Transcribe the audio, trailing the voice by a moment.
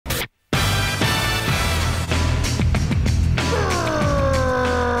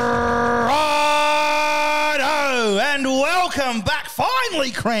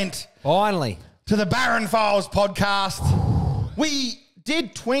Finally, Crent, Finally. to the Barron Files podcast. We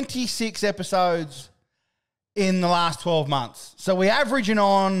did 26 episodes in the last 12 months. So we're averaging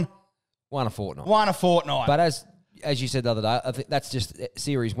on One a fortnight. one a fortnight. But as you said the other day, I think that's just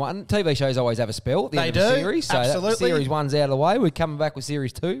series one. TV shows always have a spell at the They end of the do, series. So absolutely. series one's out of the way. We're coming back with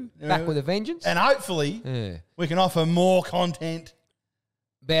series two, back with a vengeance. and hopefully we can offer more content,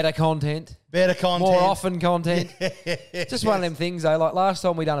 Better content. better content. More often content. Just one of them things, though. Like last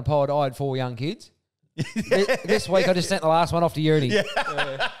time we done a pod, I had 4 young kids. This week, I just sent the last one off to uni.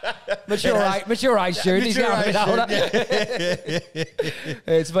 Mature age student. He's Mature going a bit age older.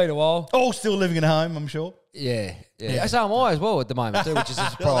 It's been a while. All still living at home, I'm sure. Yeah. So am I as well at the moment, too, which is a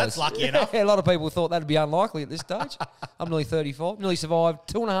surprise. Well, that's lucky enough. A lot of people thought that'd be unlikely at this stage. I'm nearly 35. Nearly survived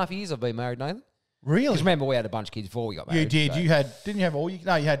 2.5 years I've been married, Nathan. Really? Because remember, we had a bunch of kids before we got married. You did. so- You had, didn't you have all?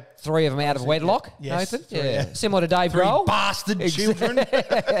 No, you had 3 of them out of wedlock, Yes. Nathan. 3, Yeah. yeah. Similar to Dave 3 Grohl. bastard children.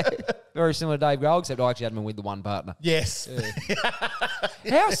 Very similar to Dave Grohl, except I actually had them with the one partner. Yes.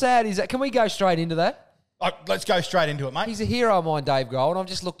 How sad is that? Can we go straight into that? Let's go straight into it, mate. He's a hero of mine, Dave Grohl, and I've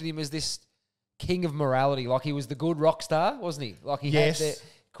just looked at him as this king of morality. Like he was the good rock star, wasn't he? Like he Yes. had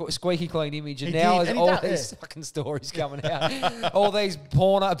the squeaky clean image, and He now did, there's and he all does, these yeah. fucking stories coming out. All these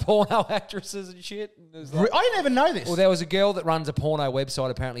porno actresses and shit. And there's like- I didn't even know this. well, there was a girl that runs a porno website.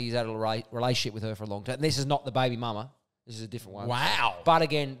 Apparently, he's had a relationship with her for a long time. And this is not the baby mama. This is a different one. Wow. But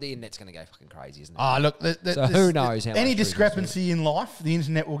again, the internet's going to go fucking crazy, isn't it? Ah, look. So who knows how any much truth is discrepancy in life, the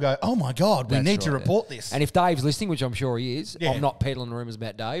internet will go, oh my God, we That's need to right, report yeah. this. And if Dave's listening, which I'm sure he is, Yeah. I'm not peddling rumours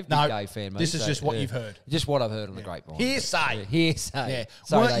about Dave. No, Big Dave fan, mate. this is just what you've heard. Just what I've heard on the grapevine. Hearsay. Yeah, hearsay. Yeah.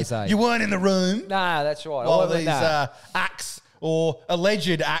 So they say. You weren't in the room Nah, that's right. while Oh, these nah. acts or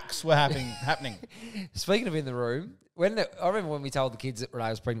alleged acts were happening. Speaking of in the room, I remember when we told the kids that Renee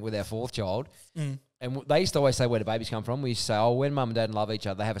was pregnant with our 4th child, and they used to always say where the babies come from. We used to say, oh, when mum and dad love each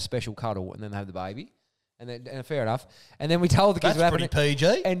other, they have a special cuddle, and then they have the baby. And fair enough. And then we told the kids That's what pretty happened.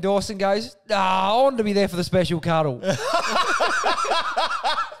 PG. And Dawson goes, I wanted to be there for the special cuddle.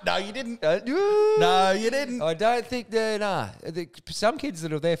 No, you didn't. No, you didn't. I don't think some kids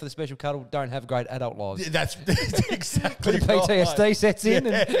that are there for the special cuddle don't have great adult lives. That's exactly The right. PTSD sets in.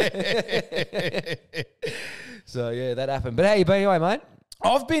 So, yeah, that happened. But how you been anyway, mate?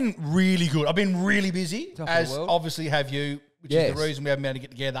 I've been really good. I've been really busy, Top of the as world. obviously have you, which is Yes. the reason we haven't been able to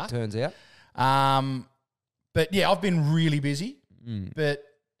get together. Turns out. But yeah, I've been really busy, but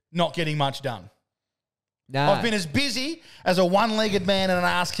not getting much done. Nah. I've been as busy as a one-legged man in an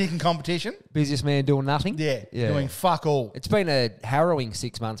ass-kicking competition. Busiest man doing nothing. Yeah, doing fuck all. It's been a harrowing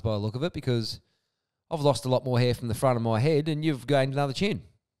 6 months by the look of it because I've lost a lot more hair from the front of my head and you've gained another chin.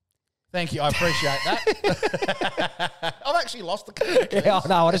 Thank you. I appreciate that. I've actually lost the cake. Yeah, I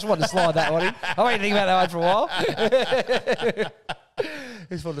know. I just wanted to slide that one in. I've been thinking about that one for a while.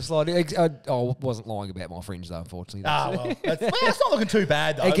 Just wanted to slide it. I wasn't lying about my fringe, though, unfortunately. Well, it's not looking too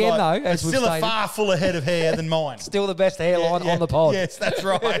bad, though. Again, though, as it's we've still a stated- far fuller head of hair than mine. Still the best hairline on the pod. Yes, that's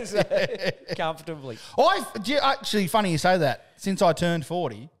right. Comfortably. Actually, funny you say that. Since I turned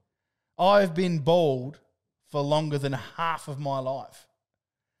 40, I've been bald for longer than half of my life.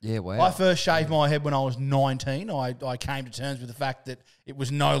 Yeah, wow. I first shaved my head when I was 19. I came to terms with the fact that it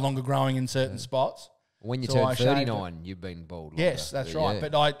was no longer growing in certain spots. When you So I turn shaved 39, you've been bald. Yes, longer. that's right.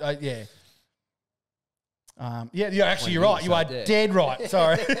 Yeah. But you're right. You are dead. dead right.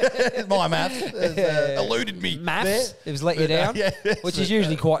 Sorry. My maths has eluded me. Maths, there. it was let you down, yeah, which is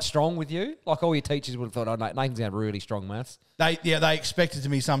usually quite strong with you. Like all your teachers would have thought, oh, Nathan's going to have really strong maths. They expected to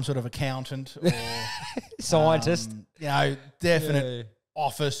be some sort of accountant or Scientist. definite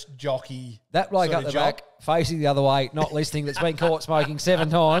office jockey. That bloke sort up of the job. back, facing the other way, not listening, that's been caught smoking 7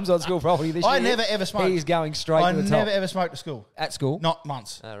 times on school property this year. I never ever smoked. He's going straight I to the never top. ever smoked at school. At school? Not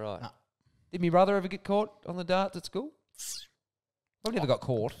once. Oh, right. No. Did my brother ever get caught on the darts at school? I've never got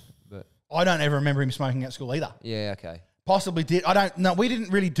caught, but I don't ever remember him smoking at school either. yeah, okay. Possibly did. I don't know. We didn't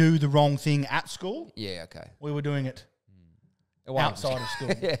really do the wrong thing at school. Yeah, okay. We were doing it Away. outside of school.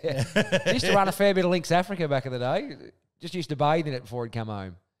 He used to run a fair bit of Lynx Africa back in the day. Just used to bathe in it before he'd come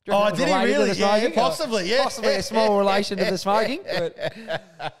home. Do you reckon Oh, that was did he related to really? the Yeah, smoking? possibly, yeah. Possibly a small relation to the smoking.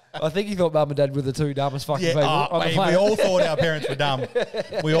 But I think he thought mum and dad were the two dumbest fucking people on the we planet. all thought our parents were dumb.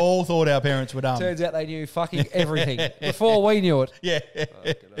 We all thought our parents were dumb. Turns out they knew fucking everything before we knew it. Yeah.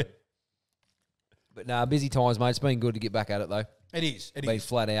 But nah, busy times, mate. It's been good to get back at it, though. It is. It Been is.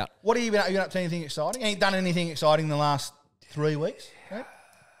 flat out. What have you been up to? Anything exciting? Ain't done anything exciting in the last 3 weeks? Right?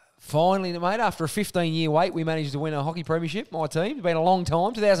 Finally, mate, after a 15-year wait, we managed to win a hockey premiership, my team. It's been a long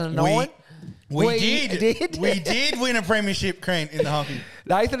time, 2009. We did. We did win a premiership, Crent, in the hockey.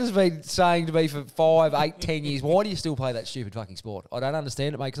 Nathan has been saying to me for 5, 8, 10 years, why do you still play that stupid fucking sport? I don't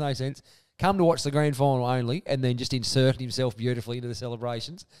understand. It makes no sense. Come to watch the grand final only and then just insert himself beautifully into the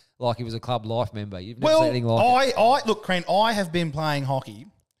celebrations like he was a club life member. You've never seen anything like it. Look, Crent, I have been playing hockey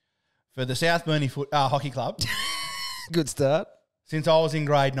for the South Burney Hockey Club Good start. since I was in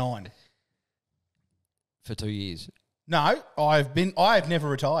grade 9. For 2 years. No, I have never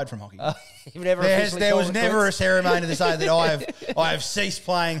retired from hockey. You've never There was never a ceremony to say that I have ceased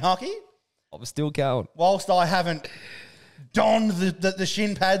playing hockey. I'm still going. Whilst I haven't donned the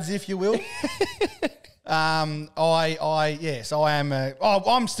shin pads, if you will. Yes, I am.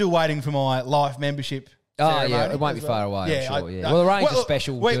 I'm still waiting for my life membership. Oh, yeah, it won't be far away, I'm sure. We'll arrange a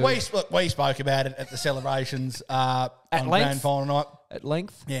special. We spoke about it at the celebrations on grand final night. At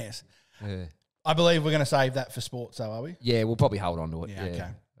length? Yes. Yeah. I believe we're going to save that for sports, though, are we? Yeah, we'll probably hold on to it. Yeah, okay.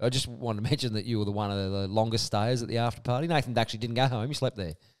 I just wanted to mention that you were one of the longest stayers at the after party. Nathan actually didn't go home. He slept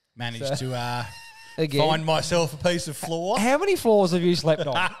there. Managed to Again. find myself a piece of floor. How many floors have you slept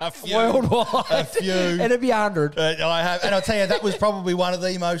on? A few. Worldwide. A few. And it'd be 100. I have, and I'll tell you, that was probably one of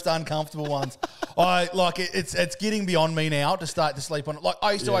the most uncomfortable ones. It's getting beyond me now to start to sleep on it. Like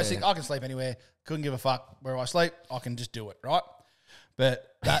I used to always think I can sleep anywhere, couldn't give a fuck where I sleep, I can just do it, right?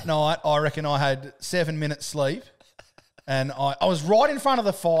 But that night, I reckon I had 7 minutes sleep, and I was right in front of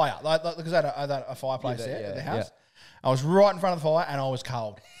the fire, because I had a fireplace there at the house. Yeah. I was right in front of the fire, and I was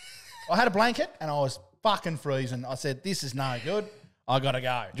cold. I had a blanket, and I was fucking freezing. I said, "This is no good. I got to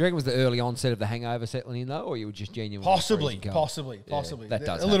go." Do you reckon it was the early onset of the hangover settling in, though, or you were just genuinely Possibly. That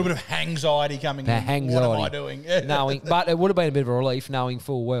does a little bit of anxiety coming in. Anxiety. What am I doing? But it would have been a bit of a relief knowing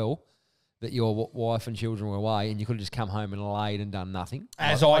full well that your wife and children were away, and you could have just come home and laid and done nothing.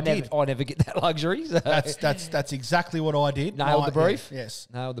 As I did. I never get that luxury. So. That's exactly what I did. Nailed the brief. Yes,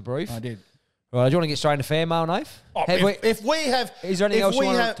 nailed the brief. I did. Right, do you want to get straight into fan mail, Nave? Oh, if we have, is there anything else you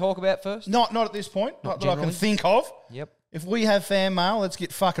want to talk about first? Not at this point. Not that I can think of. Yep. If we have fan mail, let's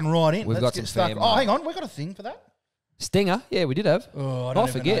get fucking right in. We've got some fan mail. Oh, hang on, we got a thing for that. Stinger, yeah, we did have. Oh, I don't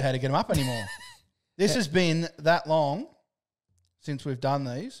even know how to get them up anymore. This has been that long since we've done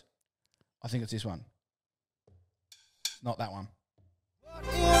these. I think it's this one. Not that one.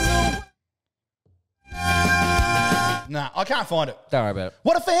 Nah, I can't find it. Don't worry about it.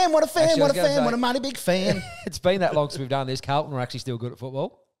 What a fan, what a fan, what a fan, what a mighty big fan. It's been that long since we've done this. Carlton were actually still good at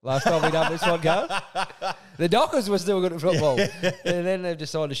football. Last time we done this podcast. The Dockers were still good at football. And then they've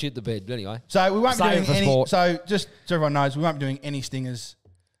decided to shoot the bed. But anyway. So we won't be doing any. Sport. So just so everyone knows, we won't be doing any stingers.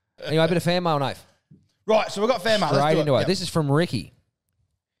 Anyway, a bit of fan mail, Nave. Right, so we've got fan mail. Straight into it. Yep. This is from Ricky.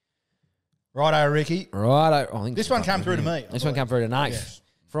 Righto, Ricky. Righto. I think this one came through to me. This one came through to Nave. Yes.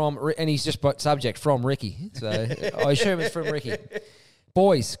 And he's just put subject from Ricky. So I assume it's from Ricky.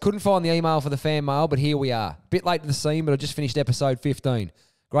 Boys, couldn't find the email for the fan mail, but here we are. Bit late to the scene, but I just finished episode 15.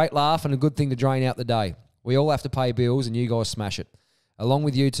 Great laugh and a good thing to drain out the day. We all have to pay bills and you guys smash it. Along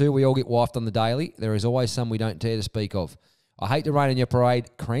with you two, we all get wifed on the daily. There is always some we don't dare to speak of. I hate to rain on your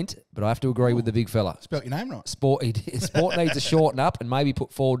parade, Crent, but I have to agree with the big fella. Spelt your name right. Sport needs to shorten up and maybe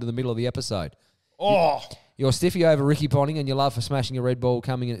put forward to the middle of the episode. Oh, Your stiffy over Ricky Ponting and your love for smashing a red ball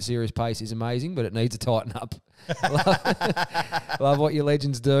coming in at serious pace is amazing, but it needs to tighten up. Love what your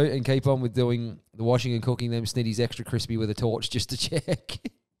legends do and keep on with doing the washing and cooking them snitties extra crispy with a torch just to check.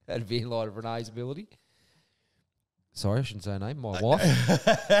 That'd be in light of Renee's ability. Sorry, I shouldn't say her name. My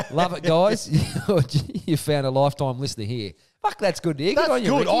wife. Love it, guys. You found a lifetime listener here. Fuck, that's good to hear. That's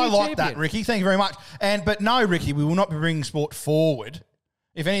good. Ricky. I like that, Ricky. Thank you very much. But no, Ricky, we will not be bringing sport forward.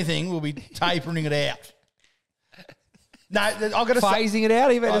 If anything, we'll be tapering it out. No, I've got to say... Phasing it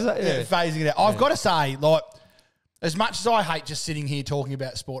out, even? Phasing it out. I've got to say, like, as much as I hate just sitting here talking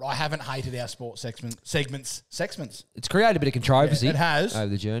about sport, I haven't hated our sports segments. It's created a bit of controversy. Yeah, it has. Over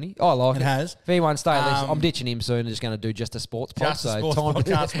the journey. I like it. It has. If anyone stay, I'm ditching him soon and just going to do just a sports pod. Just a sports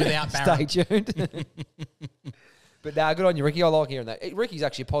podcast without Barry. Stay tuned. But good on you, Ricky. I like hearing that. Ricky's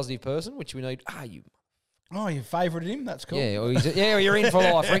actually a positive person, which we need. Oh, you favoured him? That's cool. Yeah, you're in for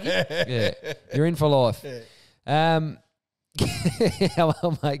life, Ricky. Yeah, you're in for life. Yeah.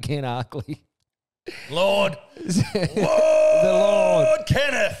 Hello, mate, Ken Arkley. Lord. The Lord.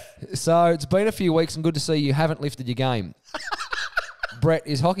 Kenneth. So it's been a few weeks and good to see you haven't lifted your game. Brett,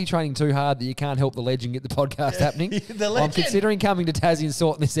 is hockey training too hard that you can't help the legend get the podcast happening? The legend. I'm considering coming to Tassie and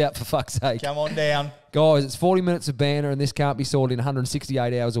sorting this out for fuck's sake. Come on down. Guys, it's 40 minutes of banter and this can't be sorted in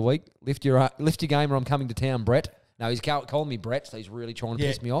 168 hours a week. Lift your game or I'm coming to town, Brett. No, he's calling me Brett, so he's really trying to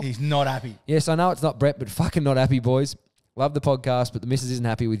piss me off. He's not happy. Yes, I know it's not Brett, but fucking not happy, boys. Love the podcast, but the missus isn't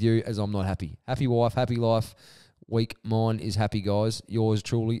happy with you as I'm not happy. Happy wife, happy life. Week, mine is happy, guys. Yours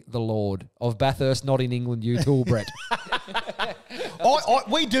truly, the Lord of Bathurst, not in England, you too, Brett.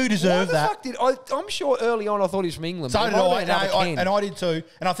 We do Why deserve the that. fuck did I'm sure early on I thought he was from England. So but it did might I, have been another Ken. and I did too.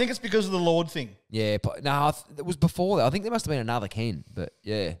 And I think it's because of the Lord thing. Yeah, but no, it was before that. I think there must have been another Ken, but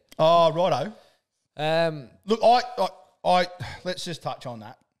yeah. Oh, righto. Look, I let's just touch on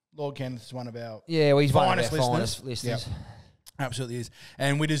that. Lord Kenneth is one of our Yeah, well, he's one of our finest finest listeners. Yep. Absolutely is.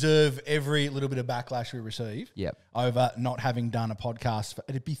 And we deserve every little bit of backlash we receive Yep. over not having done a podcast for,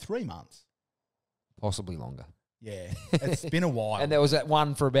 it'd be 3 months. Possibly longer. Yeah. It's been a while. And there was that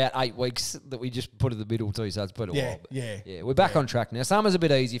one for about 8 weeks that we just put in the middle too, so it's been a while. But yeah, we're back on track now. Summer's a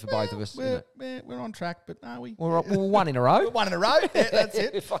bit easy for both of us. Isn't it? We're on track, but are we? We're one in a row. We're one in a row. Yeah, that's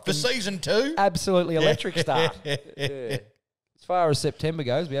it. For Fucking season 2. Absolutely electric start. Yeah. As far as September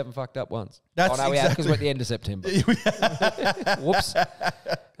goes, we haven't fucked up once. That's we have because exactly- we're at the end of September. Whoops.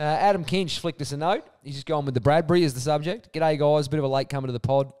 Adam Kinch flicked us a note. He's just gone with the Bradbury as the subject. G'day, guys. Bit of a late comer to the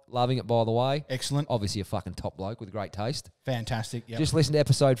pod. Loving it, by the way. Excellent. Obviously a fucking top bloke with great taste. Fantastic. Yep. Just listened to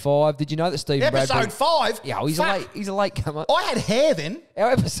episode 5. Did you know that Stephen Bradbury... Episode 5? Yeah, he's a late comer. I had hair then.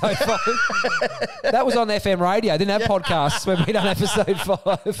 Our episode 5. That was on FM radio. Didn't have podcasts when we done episode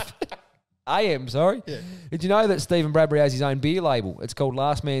 5. AM, sorry. Yeah. Did you know that Stephen Bradbury has his own beer label? It's called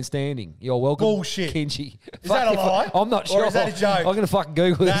Last Man Standing. You're welcome. Bullshit. Kinchy. Is that a lie? I'm not Or sure. is that a joke? I'm going to fucking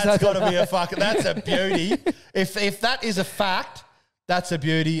Google this. That's got to be a fucking... That's a beauty. If that is a fact, that's a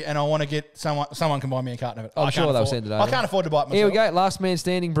beauty, and I want to get someone can buy me a carton of it. I'm I sure can't they'll afford- send it over. I can't afford to buy it myself. Here we go. Last Man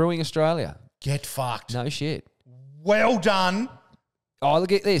Standing Brewing Australia. Get fucked. No shit. Well done. Oh,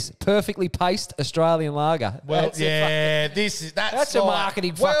 look at this. Perfectly paced Australian lager. Well, That's that's a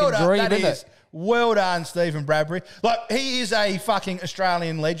marketing fucking done. dream, That isn't is. it? Well done, Stephen Bradbury. Like, he is a fucking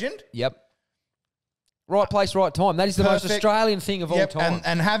Australian legend. Yep. Right place, right time. That is the most Perfect. Australian thing of all time.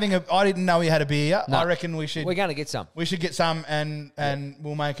 And having I didn't know he had a beer. No. I reckon we should We're going to get some. get some and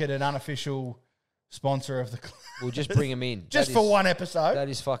we'll make it an unofficial sponsor of the club. We'll just bring them in. Just That for is- one episode. That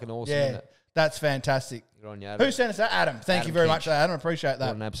is fucking awesome, isn't Yeah, it? that's fantastic. Good on you, Adam. Who sent us that? Adam. Thank Adam you very Kinch. much, Adam. I appreciate What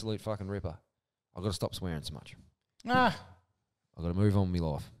that. an absolute fucking ripper. I've got to stop swearing so much. Ah, I've got to move on with my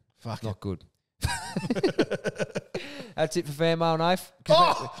life. fuck It's it. not good. That's it for fan mail, Nath.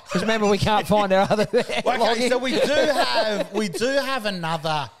 Oh! Because remember, we can't find our other. Okay, login. so we do have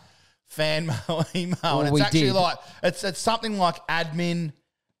another fan mail email, Well, and we it's actually did. like it's something like admin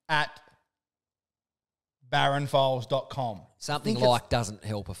at baronfiles.com. Something think it's- like doesn't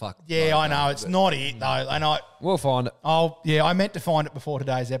help a fuck. Yeah, I know it's not it though, and We'll find it. I meant to find it before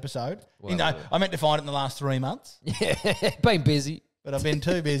today's episode. Well, I meant to find it in the last 3 months, Been busy. but I've been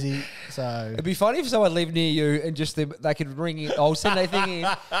too busy. So It'd be funny if someone lived near you and just they could ring in, send their thing in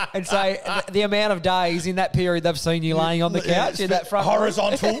and say the amount of days in that period they've seen you laying on the couch in that front room.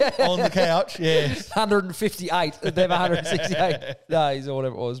 horizontal on the couch. Yeah, 158. They've 168 days or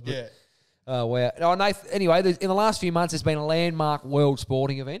whatever it was. But, yeah. Oh, wow. Oh, Nath, anyway, in the last few months, there's been a landmark world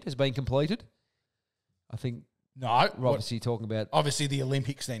sporting event has been completed. I think No, we're obviously talking about obviously the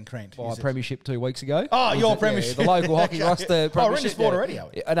Olympics then, Crent. by premiership 2 weeks ago. Oh, Was your it? premiership. Yeah, the local hockey Okay. roster. Oh, we're in Premiership, the sport yeah. already, are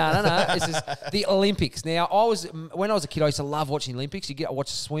we? No. This is the Olympics. Now, when I was a kid, I used to love watching the Olympics. I watched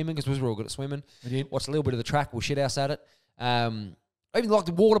swimming because we were all good at swimming. We did. Watched a little bit of the track. We'll shit house at it. I even like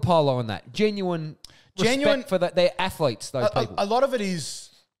the water polo on that. Genuine respect for their athletes, those people. A lot of it is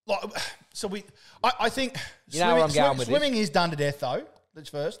like so. I think You know where I'm going with this. swimming is done to death though. That's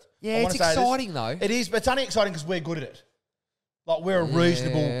first. Yeah, I it's wanna say this. exciting, though. It is, but it's only exciting because we're good at it. Like we're a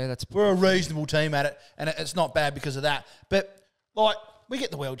that's- we're a reasonable team at it, and it's not bad because of that. But like we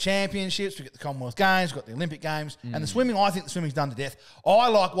get the World Championships, we get the Commonwealth Games, we've got the Olympic Games, and the swimming. I think the swimming's done to death. I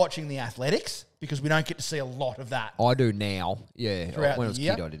like watching the athletics because we don't get to see a lot of that. I do now. Yeah. Throughout When I the was a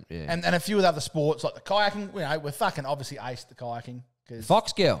year. kid, I didn't. Yeah. And a few of the other sports like the kayaking. You know, we're fucking obviously aced the kayaking because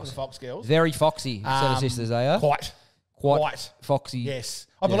Fox the girls. Fox girls. Very foxy set of sisters they are. Quite. Foxy. Yes.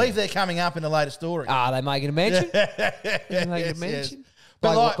 I believe they're coming up in the latest story. Are they making a mention? Making a Yes, mention? yes.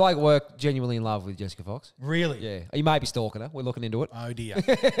 But Blake, like- Blake work genuinely in love with Jessica Fox. Really? Yeah. You may be stalking her. We're looking into it. Oh, dear.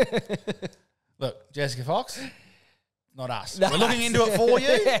 Look, Jessica Fox, not us. We're looking into it for you.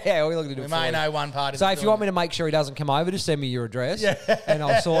 Yeah, we're looking into We it for may you. know one part of So the if you want me story. to make sure he doesn't come over, just send me your address and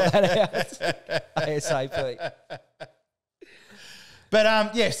I'll sort that out ASAP.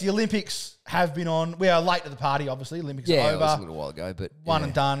 But yes, the Olympics have been on. We are late to the party, obviously. Olympics Yeah, are it was a over. little while ago, but One yeah.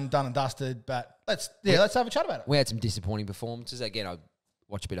 and done and dusted. But let's have a chat about it. We had some disappointing performances. Again, I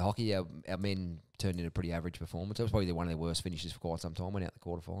watched a bit of hockey. Our men turned in a pretty average performance. That was probably one of their worst finishes for quite some time. Went out the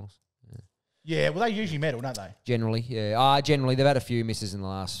quarterfinals. Yeah, well, they usually medal, don't they? Generally, yeah. Generally, they've had a few misses in the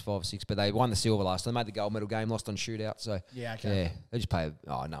last 5 or 6, but they won the silver last. They made the gold medal game, lost on shootout. So Yeah, okay. yeah, they just pay.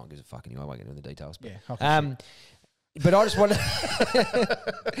 Oh, no one gives a fuck anyway. I won't get into the details. But, Yeah, hockey but I just want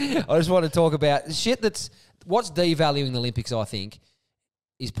to, I just want to talk about shit what's devaluing the Olympics. I think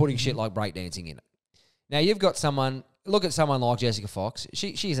is putting shit like breakdancing in it. Now, you've got someone, look at someone like Jessica Fox.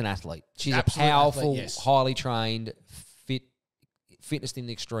 She's an athlete. She's Absolute a powerful, athlete, yes. highly trained, fitness in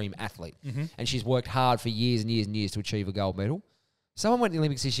the extreme athlete. And she's worked hard for years and years and years to achieve a gold medal. Someone went to the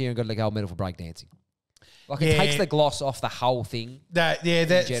Olympics this year and got a gold medal for breakdancing. Like, it takes the gloss off the whole thing. They're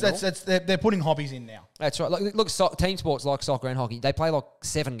putting hobbies in now. That's right. Look, team sports like soccer and hockey, they play like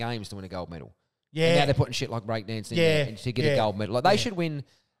 7 games to win a gold medal. Yeah. And now they're putting shit like breakdancing in there and to get a gold medal. Like, they should win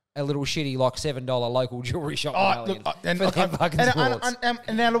a little shitty, like, $7 local jewelry shop medallion for them fucking sports.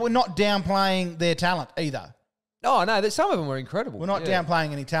 And now we're not downplaying their talent either. Oh, no, some of them were incredible. We're not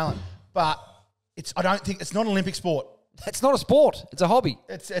downplaying any talent. But I don't think it's not an Olympic sport. It's not a sport. It's a hobby.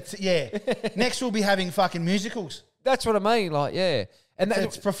 Next we'll be having fucking musicals. That's what I mean. Like, yeah. And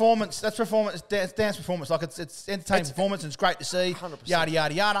it's performance. That's performance. Dance performance. Like it's entertaining performance, and it's great to see. 100%. Yada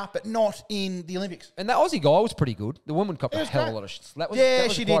yada yada. But not in the Olympics. And that Aussie guy was pretty good. The woman copped a hell of a lot of shit. That was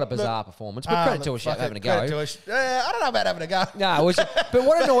she quite did. a bizarre performance. But credit to her, she's having a go. I don't know about having a go. No, but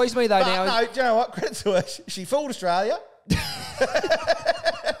what annoys me though now do you know what? Credit to her. She fooled Australia.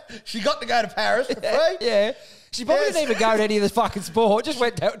 She got to go to Paris for free. Yeah. She probably didn't even go to any of the fucking sport. Just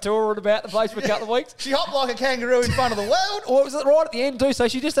went touring about the place for a couple of weeks. She hopped like a kangaroo in front of the world. Or was it right at the end too? So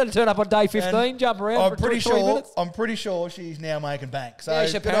she just had to turn up on day 15, jump around for 20 minutes. I'm pretty sure she's now making bank. So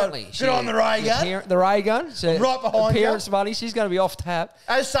apparently. Good on the ray gun. The ray gun. So right behind appearance money. She's going to be off tap.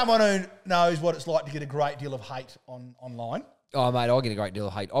 As someone who knows what it's like to get a great deal of hate online. Oh, mate, I get a great deal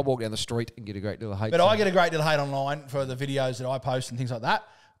of hate. I walk down the street and get a great deal of hate. But I get a great deal of hate online for the videos that I post and things like that.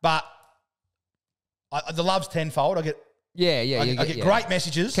 But the love's tenfold. I get great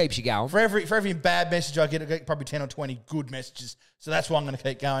messages. Keeps you going. For every bad message I get probably 10 or 20 good messages. So that's why I'm going to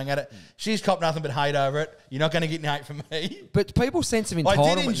keep going at it. She's copped nothing but hate over it. You're not going to get any hate from me. But people's sense of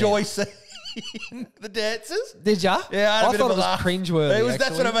entitlement. I did enjoy seeing the dances. Did ya? Yeah, I thought it was cringeworthy.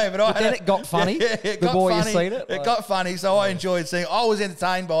 That's what I mean. But then it got funny. It the got more funny. you seen it. It got funny, so I enjoyed seeing. I was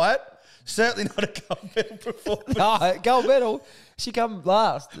entertained by it. Certainly not a gold medal performance. No, gold medal. She come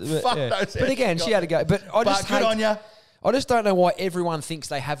last. Fuck those. But again, she had to go. But I just good on you. I just don't know why everyone thinks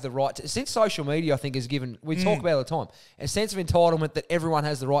they have the right to. Since social media, I think, has given, we talk about it all the time, a sense of entitlement that everyone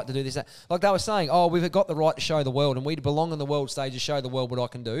has the right to do this. Like they were saying, we've got the right to show the world and we belong on the world stage to show the world what I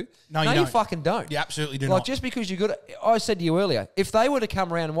can do. No, you fucking don't. You absolutely do not. Like, just because you're good I said to you earlier, if they were to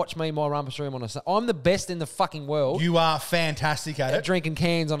come around and watch me in my rumpus room on I'm the best in the fucking world. You are fantastic at it. Drinking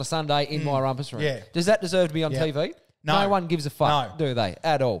cans on a Sunday in my rumpus room. Yeah. Does that deserve to be on TV? No one gives a fuck, do they?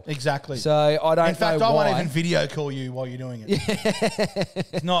 At all. Exactly. So I don't know. In fact, I won't even video call you while you're doing it.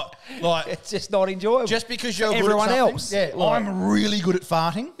 It's not like it's just not enjoyable. Just because you're everyone good at else. Yeah, I'm really good at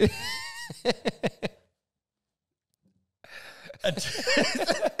farting.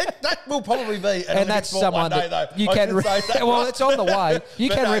 That will probably be an Olympic sport someone one day, though. You can. Well, it's on the way. You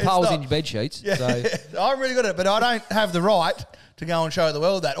can rip holes in your bed sheets. Yeah. So. I'm really good at it, but I don't have the right to go and show the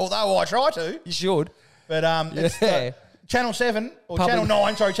world that. Although I try to. You should. But it's Channel 7 or Channel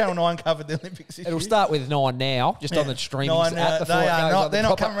 9. Sorry, Channel 9 covered the Olympics. It'll start with 9 now, just on the streaming. 9, app they're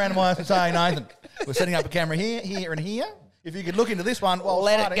not coming around to my house and saying, Nathan, we're setting up a camera here, here, and here. If you could look into this one while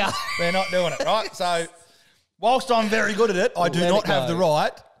let starting, it go. They're not doing it, right? So, whilst I'm very good at it, I do not have the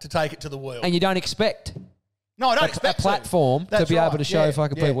right to take it to the And you don't expect. No, I don't expect a platform to be able to show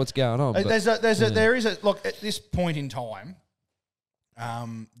fucking people what's going on. There is a look at this point in time.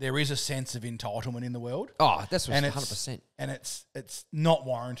 There is a sense of entitlement in the world. Oh, that's 100%. And it's not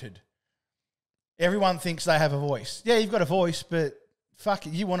warranted. Everyone thinks they have a voice. Yeah, you've got a voice, but fuck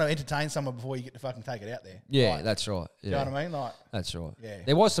it, you want to entertain someone before you get to fucking take it out there. Yeah, like, that's right. Yeah. You know what I mean? Like, that's right. Yeah.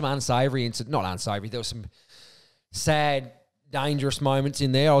 There was some unsavoury not unsavoury, there was some sad, dangerous moments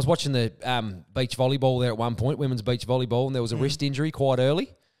in there. I was watching the beach volleyball there at one point, women's beach volleyball, and there was a wrist injury quite early.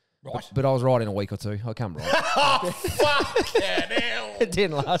 Right. But I was right in a week or two. I come right. Oh, fuck yeah, hell. It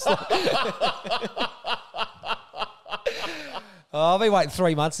didn't last long. I've been waiting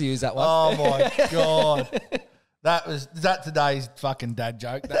 3 months to use that one. Oh, my God. Is that today's fucking dad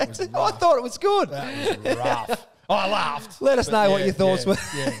joke? That was rough. I thought it was good. That was rough. I laughed. Let us know what your thoughts were.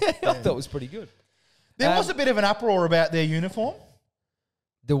 Yeah. I thought it was pretty good. There was a bit of an uproar about their uniform.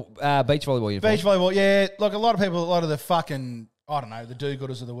 The beach volleyball uniform. Beach volleyball, yeah. Like a lot of the fucking, I don't know, the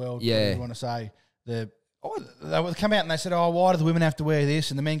do-gooders of the world, whatever you want to say. They would come out and they said, why do the women have to wear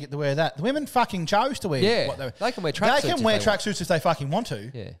this and the men get to wear that? The women fucking chose to wear what they can wear tracksuits. They can wear tracksuits if they fucking want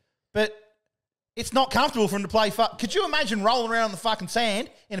to. Yeah. But it's not comfortable for them to play. Could you imagine rolling around on the fucking sand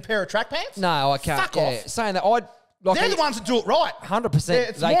in a pair of track pants? No, I can't. Fuck off. Saying that, they're the ones that do it right. 100%.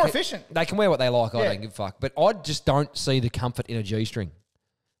 It's more efficient. They can wear what they like. I don't give a fuck. But I just don't see the comfort in a G-string.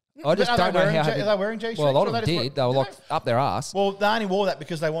 I just don't know how. Are they wearing G-strings? Well, a lot of them did. They were locked up their ass. Well, they only wore that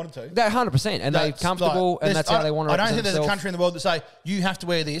because they wanted to. They're 100%, and they're comfortable, and that's how they want to. I don't think there's a country in the world that say you have to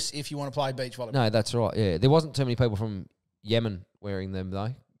wear this if you want to play beach volleyball. No, that's right. Yeah, there wasn't too many people from Yemen wearing them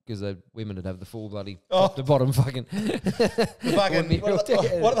though, because the women would have the full bloody top to bottom fucking. The fucking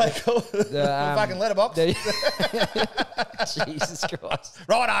what are they called? The fucking letterbox. Jesus Christ!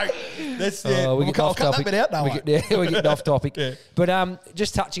 Righto. That's we get off topic. That bit out, we're getting off topic. Yeah. But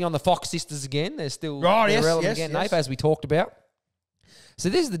just touching on the Fox sisters again, they're still relevant again, Nath, as we talked about. So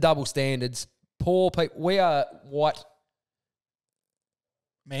this is the double standards. Poor people. We are white.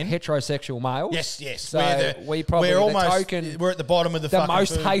 Men, heterosexual males. Yes. So we're almost we're at the bottom of the fucking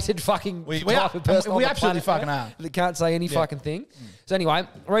most food. hated fucking type of person. We absolutely fucking are. That can't say any fucking thing. So anyway,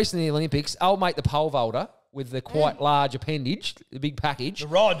 recently in the Olympics, I'll make the pole vaulter with the quite large appendage, the big package. The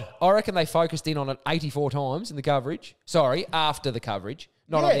rod. I reckon they focused in on it 84 times in the coverage. Sorry, after the coverage,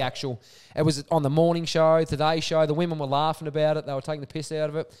 not on the actual. It was on the morning show, Today Show. The women were laughing about it. They were taking the piss out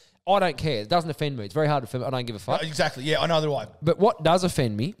of it. I don't care. It doesn't offend me. It's very hard to offend me. I don't give a fuck. Exactly. Yeah, I know the way. But what does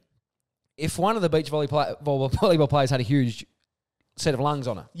offend me, if one of the beach volleyball players had a huge set of lungs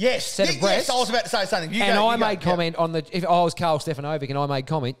on her. Yes. Set of breasts. Yes, I was about to say something. I made comment on the... If I was Karl Stefanovic and I made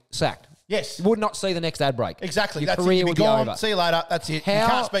comment, sacked. Yes. You would not see the next ad break. Exactly. Your That's career it. would be gone. over. See you later. That's it. You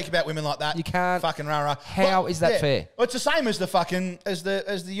can't speak about women like that. You can't. Fucking rah-rah. How is that fair? Well, it's the same as the fucking... As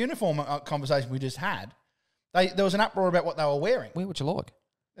the uniform conversation we just had. There was an uproar about what they were wearing. Wear what you like.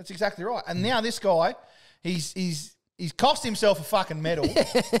 That's exactly right. And now this guy, he's cost himself a fucking medal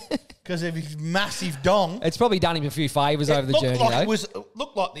because of his massive dong. It's probably done him a few favours over the journey, though. It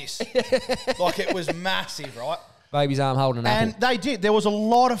looked like this. Like it was massive, right? Baby's arm holding an apple. And they did. There was a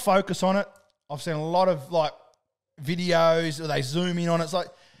lot of focus on it. I've seen a lot of videos where they zoom in on it. It's like,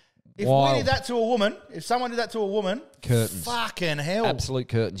 if we did that to a woman, if someone did that to a woman, curtains. Fucking hell. Absolute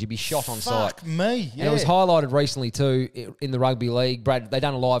curtains. You'd be shot on sight. Fuck me, yeah. And it was highlighted recently too in the rugby league. They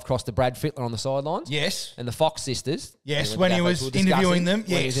done a live cross to Brad Fittler on the sidelines. Yes. And the Fox sisters. Yes, when he was interviewing them.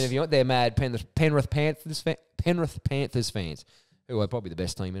 When he was interviewing, they're mad Penrith Panthers fans, who are probably the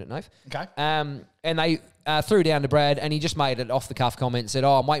best team in it, Nath. Okay. And they threw down to Brad, and he just made an off-the-cuff comment and said,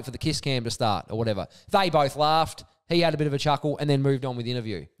 I'm waiting for the kiss cam to start, or whatever. They both laughed. He had a bit of a chuckle and then moved on with the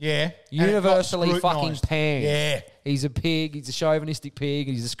interview. Yeah. Universally fucking panned. Yeah. He's a pig. He's a chauvinistic pig.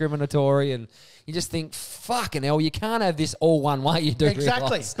 He's discriminatory. And you just think, fucking hell, you can't have this all one way. You do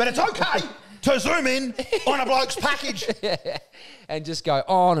exactly. realise. But it's okay to zoom in on a bloke's package. Yeah. And just go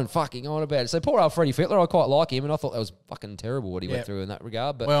on and fucking on about it. So poor old Freddie Fittler, I quite like him, and I thought that was fucking terrible what he went through in that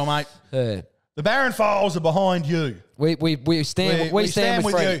regard. But well, mate, the Barron Files are behind you. We stand with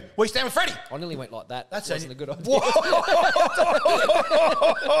Freddie. You. We stand with Freddie. I nearly went like that. That wasn't a good idea.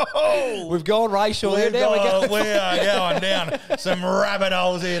 We've gone racial here. Now we are going down some rabbit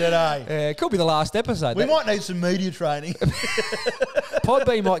holes here today. It could be the last episode. We might need some media training.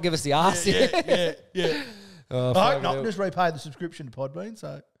 Podbean might give us the arse. Yeah. Oh, I hope not. Just repaid the subscription to Podbean,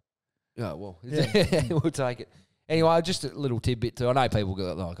 so. Oh, well. We'll take it. Anyway, just a little tidbit too. I know people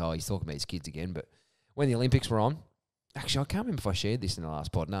go like, oh, he's talking about his kids again, but when the Olympics were on, actually, I can't remember if I shared this in the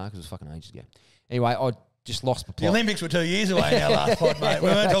last pod. No, because it was fucking ages ago. Anyway, I just lost the plot. The Olympics were 2 years away now, last pod, mate. We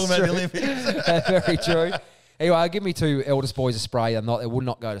weren't talking about the Olympics. Very true. Anyway, give me two eldest boys a spray. They would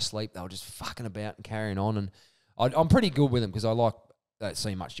not go to sleep. They were just fucking about and carrying on. And I'm pretty good with them because I don't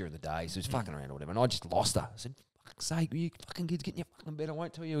see much during the day, so it's fucking around or whatever. And I just lost her. I said, fuck's sake, you fucking kids, get in your fucking bed. I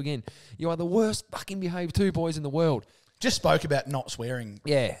won't tell you again. You are the worst fucking behaved two boys in the world. Just spoke about not swearing.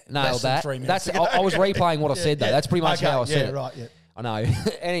 Yeah, nailed that. 3 minutes That's I was replaying what I said though. That's pretty much how I said it. Right, yeah. I know.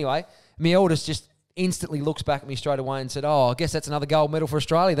 Anyway, my eldest just instantly looks back at me straight away and said, "Oh, I guess that's another gold medal for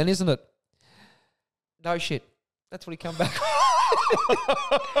Australia, then, isn't it?" No shit. That's what he come back.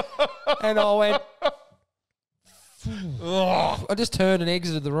 And I went. I just turned and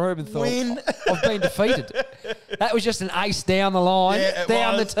exited the room and thought, I've been defeated. That was just an ace down the line,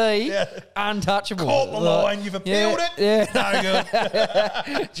 down the tee, untouchable. Caught the line, you've appealed it. Yeah.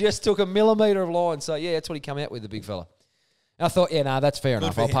 No good. Just took a millimetre of line. So, yeah, that's what he come out with, the big fella. And I thought, that's fair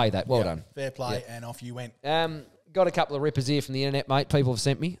enough. I'll pay that. Well done. Fair play, and off you went. Got a couple of rippers here from the internet, mate. People have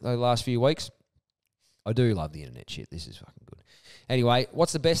sent me the last few weeks. I do love the internet shit. This is fucking good. Anyway,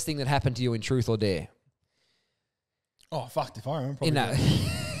 what's the best thing that happened to you in Truth or Dare? Oh, fucked if I remember.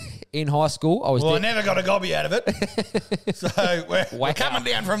 In high school, I was. Well, I never got a gobby out of it. So we're coming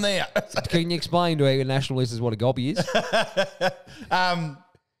down from there. Can you explain to our national listeners what a gobby is?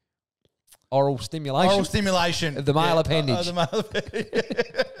 Oral stimulation. Oral stimulation. Of the male appendage. The male appendage.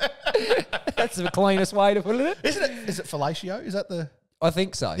 That's the cleanest way to put it. Isn't it? Is it fellatio? Is that the... I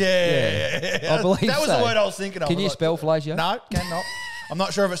think so. Yeah. I believe that was so. the word I was thinking of. Can you spell fellatio? No, cannot. I'm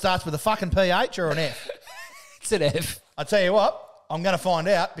not sure if it starts with a fucking PH or an F. It's an F. I tell you what, I'm going to find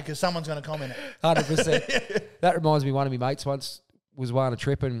out because someone's going to comment it. 100%. That reminds me, one of my mates once was on a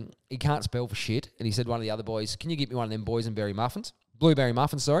trip and he can't spell for shit. And he said to one of the other boys, can you get me one of them boysenberry muffins? Blueberry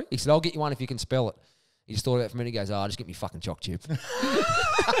muffins, sorry. He said, I'll get you one if you can spell it. He just thought about it for a minute. He goes, just get me fucking choc chip.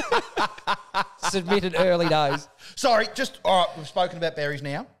 Submitted early days. Sorry, all right, we've spoken about berries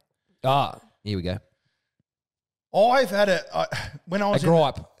now. Here we go. I've had when I was a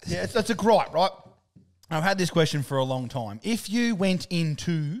gripe. It's a gripe, right? I've had this question for a long time. If you went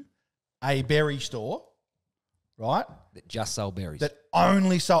into a berry store, right, That just sold berries. that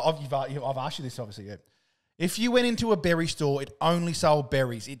only sold, I've asked you this obviously, yeah. If you went into a berry store, it only sold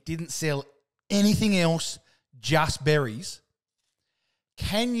berries. It didn't sell anything else, just berries.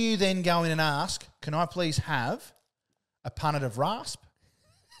 Can you then go in and ask, can I please have a punnet of rasp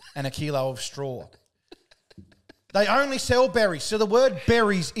and a kilo of straw? They only sell berries, so the word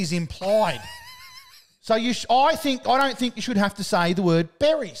berries is implied. So I don't think you should have to say the word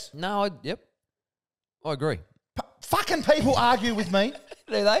berries. No, I agree. Fucking people argue with me.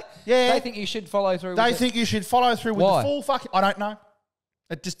 Do they? Yeah. They think you should follow through They with think you should follow through with Why? the full fucking... I don't know.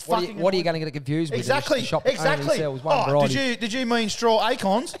 It just What fucking... are you going to get confused with? Exactly. The shop only Exactly. sells one variety. Did you mean straw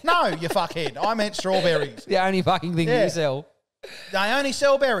acorns? No, you fuckhead. I meant strawberries. The only fucking thing Yeah. you sell. They only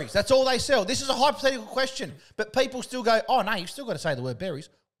sell berries. That's all they sell. This is a hypothetical question, but people still go, oh, no, you've still got to say the word berries.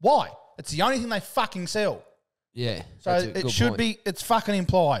 Why? It's the only thing they fucking sell. Yeah. So it should be, it's fucking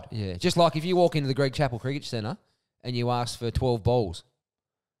implied. Yeah. Just like if you walk into the Greg Chappell Cricket Centre and you ask for 12 balls,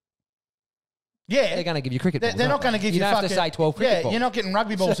 Yeah. they're going to give you cricket balls. They're not going to give you don't fucking... have to say 12 cricket balls. you're not getting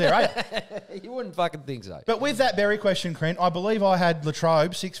rugby balls there, are you? You wouldn't fucking think so. But with that berry question, Trent, I believe I had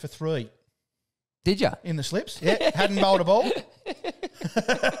Latrobe 6 for 3 Did you? in the slips. Yeah, hadn't bowled a ball.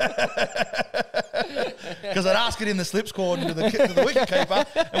 Because I'd ask it in the slips according to the wicket keeper,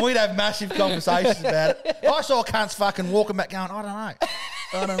 and we'd have massive conversations about it. I saw cunts fucking walking back going, I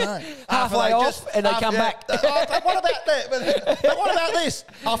don't know. Halfway off, and they come back. What about that? But what about this?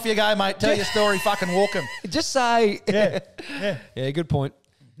 Off you go, mate. Tell your story, fucking walk 'em. Just say. Yeah. Yeah, good point.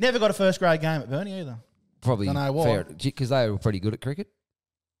 Never got a first grade game at Burnie either. Probably Don't know why. fair. Because they were pretty good at cricket.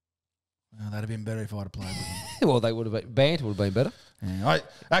 Oh, that'd have been better if I'd have played with them. Well, they would have been. Bant would have been better. Yeah, I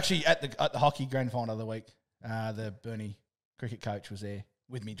actually at the hockey grand final of the week, the Burnie cricket coach was there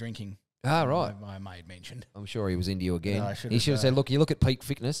with me drinking. Ah, right. I made mention. I'm sure he was into you again. No, I should He have, should have said, "Look, you look at peak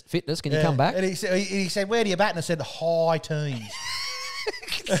fitness. Can you come back?" And he said, "Where do you bat?" And I said, "High teens."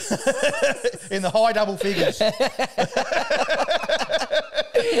 In the high double figures.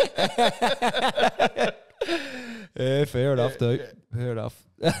 Yeah, fair enough, dude. Fair enough.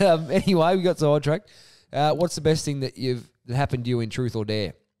 Anyway, we got sidetracked. What's the best thing that happened to you in Truth or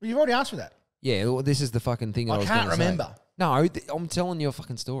Dare? Well, you've already answered that. Yeah, well, this is the fucking thing. I was can't gonna say. remember. No, I'm telling you a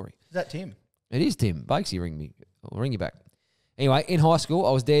fucking story. Is that Tim? It is Tim. Bakesy, ring me. I'll ring you back. Anyway, in high school,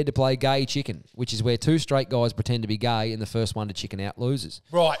 I was dared to play gay chicken, which is where two straight guys pretend to be gay and the first one to chicken out loses.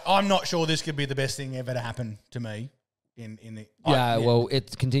 Right. I'm not sure this could be the best thing ever to happen to me. Well,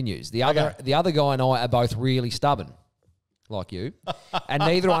 it continues. The other guy and I are both really stubborn, like you, and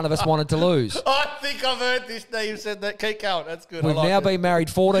neither one of us wanted to lose. I think I've heard this. You've said that. Keep going. That's good. We've now been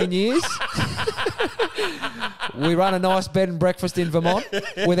married 14 years. We run a nice bed and breakfast in Vermont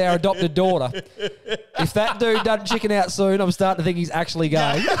with our adopted daughter. If that dude doesn't chicken out soon, I'm starting to think he's actually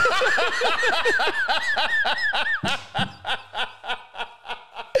gay.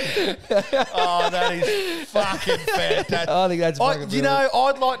 Oh, that is fucking fantastic. I think that's fucking you know,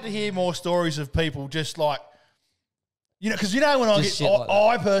 I'd like to hear more stories of people just like, because when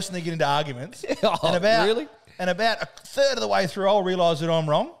I personally get into arguments, Really? And about a third of the way through, I'll realise that I'm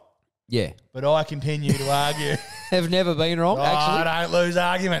wrong, Yeah. but I continue to argue. Have never been wrong, actually. I don't lose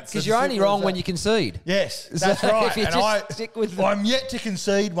arguments. Because It's you're as only simple wrong as when that. you concede. Yes, So that's right. if you And just stick with the- I'm yet to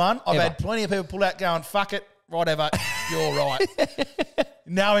concede one. I've Ever. had plenty of people pull out going, fuck it, whatever, you're right.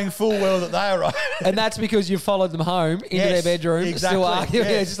 Knowing full well that they are right. And that's because you've followed them home into Yes, their bedroom, exactly, still arguing.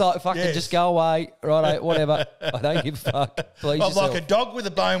 yes, It's just like, fucking yes. just go away, righto, whatever. I don't give a fuck. Please I'm yourself. like a dog with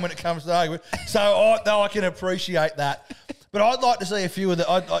a bone when it comes to arguing. So I can appreciate that. But I'd like to see a few of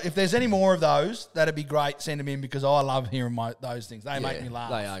the. If there's any more of those, that'd be great. Send them in because I love hearing those things. They make me laugh.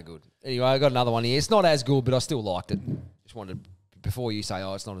 They are good. Anyway, I got another one here. It's not as good, but I still liked it. Just wanted, before you say,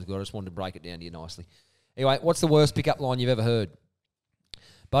 it's not as good, I just wanted to break it down to you nicely. Anyway, what's the worst pickup line you've ever heard?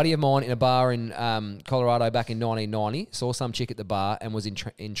 Buddy of mine in a bar in Colorado back in 1990 saw some chick at the bar and was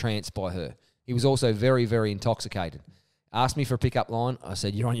entranced by her. He was also very, very intoxicated. Asked me for a pickup line. I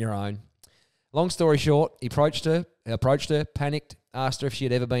said, "You're on your own." Long story short, he approached her, panicked, asked her if she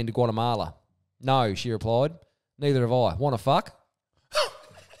had ever been to Guatemala. No, she replied. Neither have I. Want to fuck?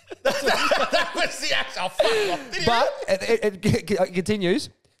 That was the actual fuck off. Did you But it continues.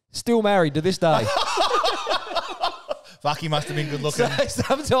 Still married to this day. Fuck, he must have been good looking. So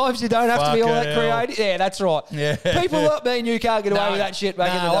sometimes you don't have to be all that Fucking hell. creative. Yeah, that's right. Yeah. People like me and you can't get away with that shit back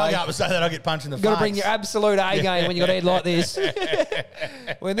in the day. I go up and say that I get punched in the You've face. got to bring your absolute A game when you got a head like this.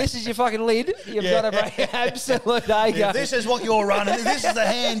 When this is your fucking lid, you've got to bring your absolute A game. If this is what you're running, if this is the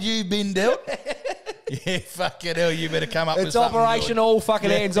hand you've been dealt, yeah, fucking hell, you better come up with It's something Operation good. All fucking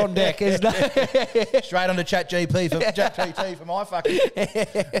hands on deck, isn't it? Straight onto ChatGPT for my fucking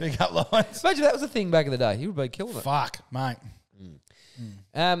big up lines. Imagine that was a thing back in the day. You would be killing it. Fuck, mate.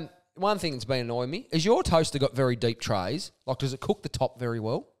 One thing that's been annoying me is your toaster got very deep trays. Like, does it cook the top very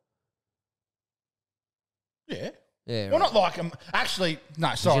well? Yeah. Yeah. Well, right. not like actually, no,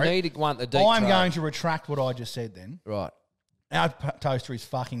 'Cause sorry. You need one the deep I'm tray. going to retract what I just said then. Right. Our toaster is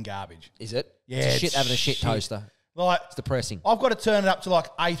fucking garbage. Is it? Yeah, It's it's shit having a shit shit. toaster. Like, It's depressing. I've got to turn it up to like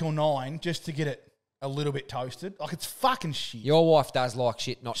 8 or 9 just to get it a little bit toasted. Like, it's fucking shit. Your wife does like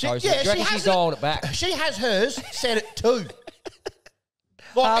shit not toasted. yeah, Do you reckon she she's has dialed it back? She has hers set at 2.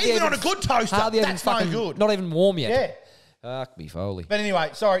 Like, Hardly even on even- a good toaster, Hardly even that's no fucking good. Not even warm yet. Yeah. Fuck me, Foley. But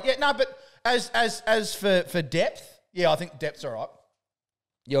anyway, sorry. Yeah, no, but as for depth, yeah, I think depth's all right.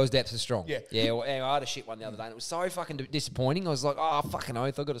 Yours depths are strong. Yeah. Yeah, well, I had a shit one the other day and it was so fucking disappointing. I was like, oh, fucking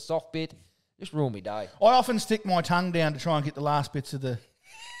oath, I got a soft bit. Just ruined me day. I often stick my tongue down to try and get the last bits of the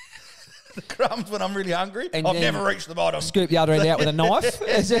crumbs when I'm really hungry. And I've then never reached the bottom. Scoop the other end out with a knife.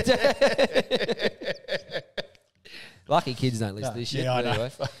 Is it? Lucky kids don't listen to this shit. Yeah, I but know.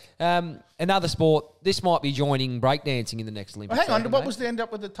 anyway. Another sport. This might be joining breakdancing in the next Olympics. Well, hang on, I reckon, what mate. was the end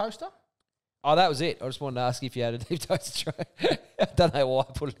up with the toaster? Oh, that was it. I just wanted to ask if you had a deep toaster tray. I don't know why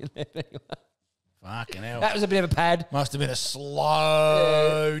I put it in there. But anyway. Fucking hell. That was a bit of a pad. Must have been a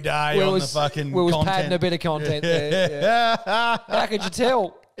slow day on the fucking we was content. padding a bit of content there. Yeah. How could you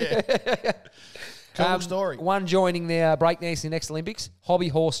tell? Cool story. One joining the breakdancing next Olympics, Hobby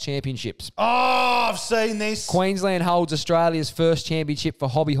Horse Championships. Oh, I've seen this. Queensland holds Australia's first championship for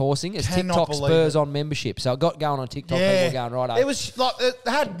hobby horsing as Cannot TikTok believe spurs it. on membership. So it got going on TikTok. People were going, right, It was like, it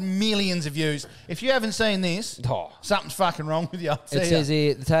had millions of views. If you haven't seen this, Oh. something's fucking wrong with you. It says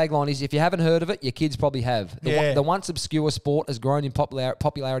here, the tagline is, if you haven't heard of it, your kids probably have. The once obscure sport has grown in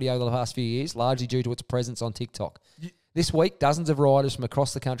popularity over the past few years, largely due to its presence on TikTok. This week, dozens of riders from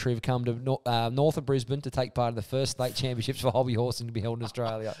across the country have come to north of Brisbane to take part in the first state championships for hobby horsing to be held in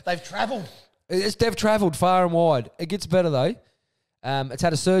Australia. They've travelled. They've travelled far and wide. It gets better, though. It's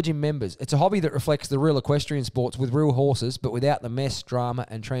had a surge in members. It's a hobby that reflects the real equestrian sports with real horses, but without the mess, drama,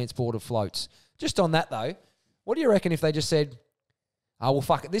 and transport of floats. Just on that, though, what do you reckon if they just said, oh, well,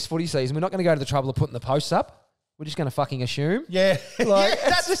 fuck it, this footy season, we're not going to go to the trouble of putting the posts up. We're just going to fucking assume. Yeah. Like, yeah,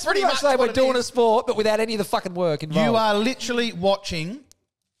 that's it's pretty much like what we're it doing is. a sport, but without any of the fucking work involved. You are literally watching.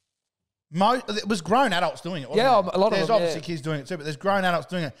 It was grown adults doing it. Wasn't Yeah, it? a lot of There's them, obviously kids doing it too, but there's grown adults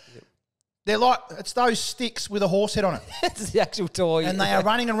doing it. They're like, it's those sticks with a horse head on it, It's the actual toy. and they are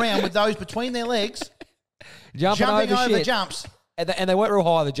running around with those between their legs, jumping jumping over shit. jumps. And they weren't real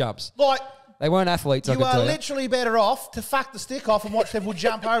high, the jumps. Like, They weren't athletes, I you can are tell you. literally better off to fuck the stick off and watch people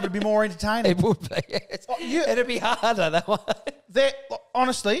jump over. It'd be more entertaining. It would be. Yes. It'd be harder, that one.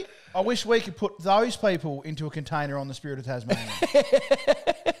 Honestly, I wish we could put those people into a container on the Spirit of Tasmania.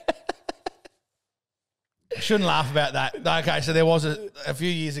 Shouldn't laugh about that. Okay, so there was a few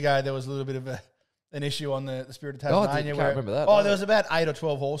years ago, there was a little bit of an issue on the Spirit of Oh, I Tasmania. can't remember that. Oh, there was about 8 or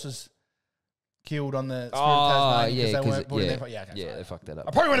 12 horses killed on the Spirit of Tasmania because they weren't putting their... Yeah, okay, sorry. they fucked that up.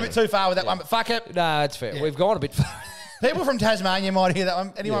 I probably went a bit too far with that one, but fuck it. No, it's fair. We've gone a bit far. People from Tasmania might hear that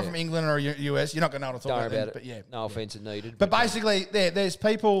one. Anyone Yeah. from England or US, you're not going to know what to talk Don't about, worry them, about but it. yeah. No offence needed. But basically, there's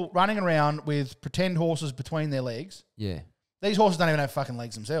people running around with pretend horses between their legs. yeah. These horses don't even have fucking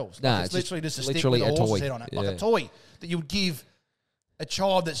legs themselves. No, Like, it's it's literally just a stick literally with a a horse's toy. head on it. Like Yeah. a toy that you would give a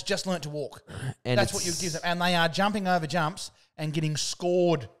child that's just learnt to walk. And That's what you would give them. And they are jumping over jumps and getting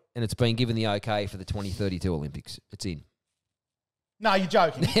scored. And it's been given the okay for the 2032 Olympics. It's in. No, you're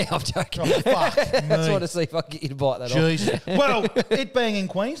joking. Yeah, I'm joking. Oh, fuck I just me. want to see if I can get you to bite that off. Jeez. Well, it being in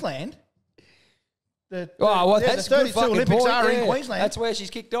Queensland, the That's a good 32 fucking Olympics point, are yeah. in Queensland. That's where she's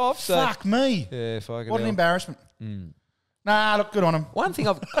kicked off. So. Fuck me. Yeah, fucking What an hell. embarrassment. Nah, look, good on them. One thing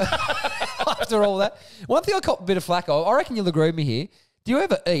I've after all that, one thing I caught a bit of flack of. I reckon you'll agree with me here. Do you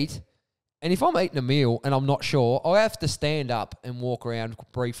ever eat? And if I'm eating a meal and I'm not sure, I have to stand up and walk around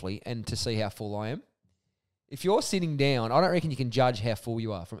briefly and to see how full I am. If you're sitting down, I don't reckon you can judge how full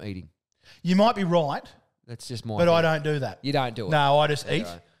you are from eating. You might be right, That's just my. but thing. I don't do that. You don't do it. No, I just eat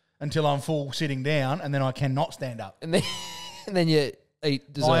right. until I'm full sitting down, and then I cannot stand up. And then you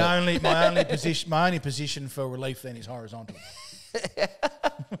eat dessert. My only position for relief then is horizontal.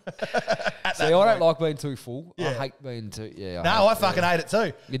 that I point. don't like being too full. I Yeah. hate being too. Yeah. No, I fucking hate it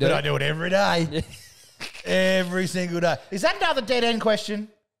too. You do? But I do it every day. Every single day. Is that another dead end question?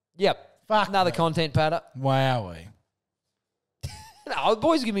 Yep. Fuck Another no. content patter. Wowee. No, the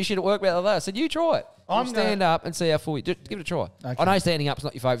boys give me shit at work about that. I said, you try it. I'm You stand up and see how full you do. Give it a try. Okay. I know standing up's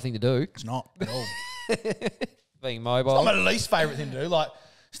not your favourite thing to do, It's not at all. being It's mobile. not my least favourite thing to do. Like,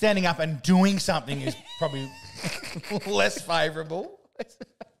 standing up and doing something is probably less favourable.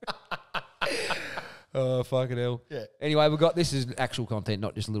 Oh, fucking hell. Yeah. Anyway, this is actual content,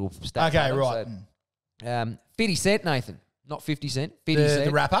 not just a little stat. Okay, pattern, right. So, 50 Cent, Nathan. Not 50 Cent. 50 Cent.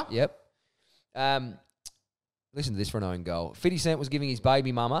 The rapper? Yep. Listen to this for an own goal. 50 Cent was giving his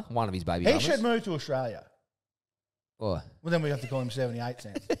baby mama, one of his baby He mamas. should move to Australia. What? Well, then we have to call him 78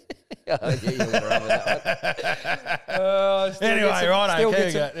 cents. Oh, yeah, you'll remember that one. Anyway, right, Still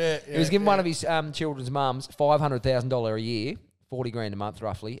okay. gets him. He was giving one of his children's mums $500,000 a year, 40 grand a month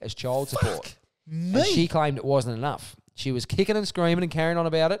roughly, as child support. And she claimed it wasn't enough. She was kicking and screaming and carrying on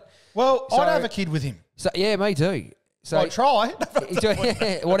about it. Well, So- I'd have a kid with him. So yeah, me too. So I'd try.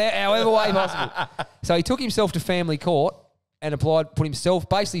 however way possible. So he took himself to family court and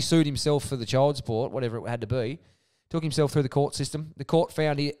basically sued himself for the child support, whatever it had to be. Took himself through the court system. The court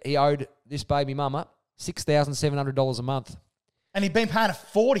found he owed this baby mama $6,700 a month. And he'd been paying a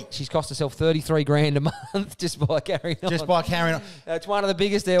 40 She's cost herself 33 grand a month just by carrying on. just by carrying on. That's one of the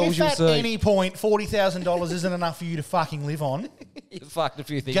biggest L's If you'll at see. any point $40,000 isn't enough for you to fucking live on, You fucked a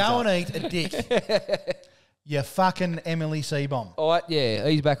few things go up. and eat a dick. You fucking Emily Seabomb. All right, yeah,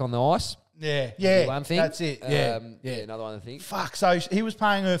 he's back on the ice. Yeah, One thing. that's it. Yeah, yeah, another one thing. Fuck. So he was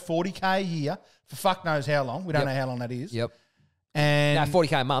paying her $40K a year for fuck knows how long. We don't Yep. know how long that is. Yep. And No,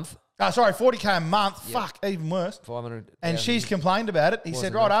 $40K a month. sorry, $40K a month. Fuck, even worse. 500. And she's complained about it. He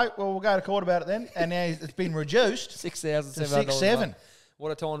said, Wasn't "Righto, well, we'll go to court about it then." And now it's been reduced. $6,700. To 6,700.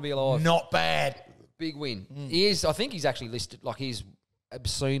 What a time to be alive. Not bad. Big win. He is. I think he's actually listed like he's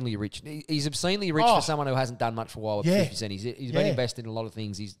obscenely rich. He's obscenely rich Oh. for someone who hasn't done much for a while with Yeah. 50%. He's Yeah. been invested in a lot of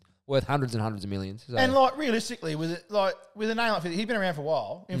things. He's worth hundreds and hundreds of millions. So. And like realistically, with a name like 50, he's been around for a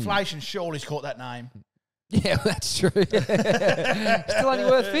while. Inflation surely's caught that name. yeah, that's true. Still only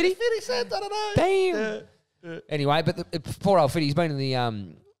worth 50? 50 cents, I don't know. Damn. Anyway, but the poor old Fitty, he's been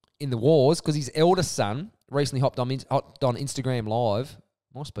in the wars because his eldest son recently hopped on Instagram Live.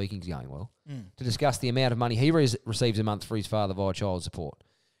 My speaking's going well. To discuss the amount of money he receives a month for his father via child support.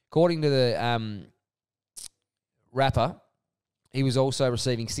 According to the rapper, he was also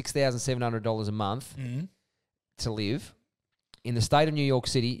receiving $6,700 a month to live. In the state of New York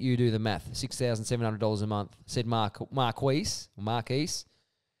City, you do the math. $6,700 a month, said Marquise.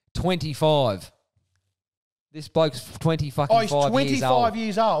 25. This bloke's 20 fucking Oh, he's 25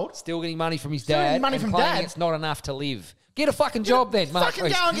 years old. Still getting money from his Still getting dad. money and from claiming dad? It's not enough to live. Get a fucking job then, Fucking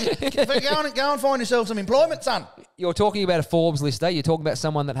Marquise. go and find yourself some employment, son. You're talking about a Forbes list, eh? You're talking about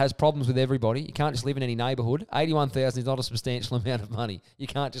someone that has problems with everybody. You can't just live in any neighbourhood. 81,000 is not a substantial amount of money. You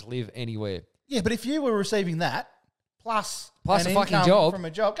can't just live anywhere. Yeah, but if you were receiving that plus Plus an a fucking income job. from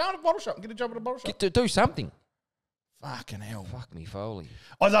a job, go to a bottle shop and get a job at a bottle shop. Get to do something. Fucking hell. Fuck me, Foley.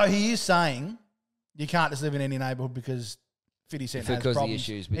 Although he is saying you can't just live in any neighbourhood because 50 Cent has Because of the problems.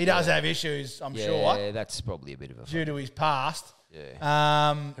 issues with He does have issues, I'm sure, Yeah, that's probably a bit of a... due to his past.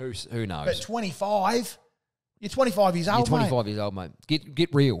 Yeah. Who knows? But 25, you're 25 years You're old, 25 years old, mate.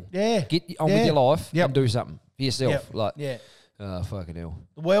 Get real. Yeah. Get on Yeah. with your life Yep. and do something for yourself. Yep. Like, Yeah. fucking hell.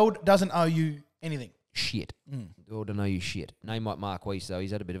 The world doesn't owe you anything. Shit. The world don't know you shit. Name like Marquise, though.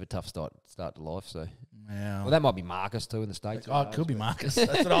 He's had a bit of a tough start to life, so... Yeah. Well, that might be Marcus, too, in the States. Oh, it could be Marcus.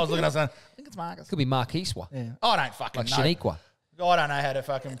 That's what I was looking at. I think it's Marcus. Could be Marquiswa. Yeah. I don't fucking Like know. Shaniqua. I don't know how to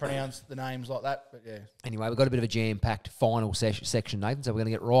fucking pronounce the names like that, but yeah. Anyway, we've got a bit of a jam-packed final section, Nathan, so we're going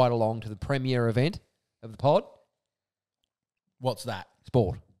to get right along to the premier event of the pod. What's that?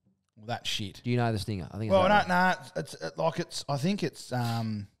 Sport. Well, that shit. Do you know the stinger? I think it's Well, that no, one. I think it's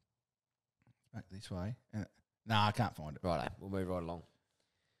back this way. No, I can't find it. Righto, we'll move right along.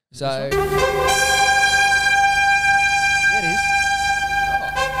 So, Yeah, it is.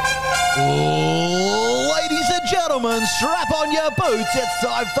 Ladies and gentlemen, strap on your boots. It's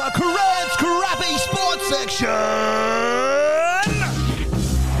time for Cred's Crappy Sports Section.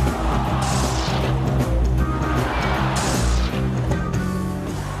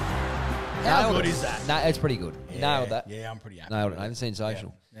 How nailed good it. is that? No, it's pretty good. Nailed that. Yeah, I'm pretty happy. Nailed it, with Nathan.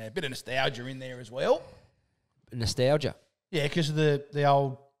 Sensational. Yeah, a bit of nostalgia in there as well. Nostalgia. Yeah, because of the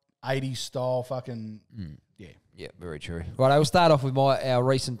old 80s style fucking... Yeah. Yeah, very true. Right, I will start off with our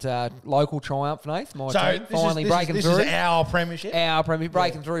recent local triumph, Nath. My team finally breaking this through. is our premiership. Our Premier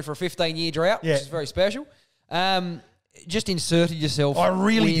breaking through for a 15-year drought, Yeah. which is very special. just inserted yourself. I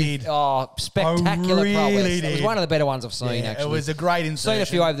really with, did. Oh, spectacular I prowess. really It was did. one of the better ones I've seen, actually. It was a great insertion. Seen a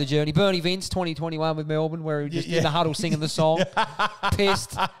few over the journey. Bernie Vince, 2021 with Melbourne, where he was just in the huddle singing the song.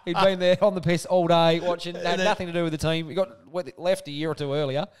 Pissed. He'd been there on the piss all day watching. Had nothing to do with the team. He got left a year or two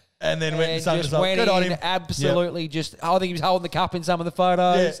earlier. And then went and sung just the song. went Good on in, him. absolutely just. I think he was holding the cup in some of the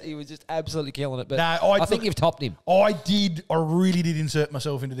photos. Yeah. He was just absolutely killing it. But No, I think you've topped him. I really did insert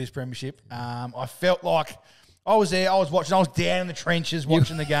myself into this premiership. I felt like I was there, I was watching, I was down in the trenches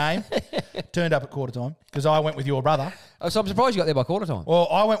watching the game. Turned up at quarter time because I went with your brother. Oh, so I'm surprised you got there by quarter time. Well,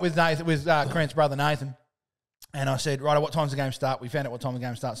 I went with Nathan, with Grant's brother Nathan. And I said, right, what time's the game start? We found out what time the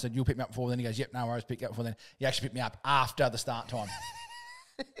game starts. Said, you'll pick me up before then. He goes, yep, no worries, pick you up before then. He actually picked me up after the start time.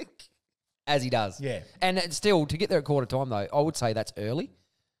 As he does. Yeah. And still, to get there at quarter time, though, I would say that's early.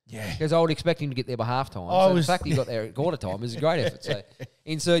 Yeah. Because I would expect him to get there by half time. I So was- the fact that you got there at quarter time is a great effort. So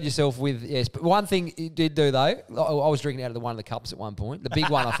insert yourself with, yes. But one thing he did do, though, I was drinking out of one of the cups at one point. The big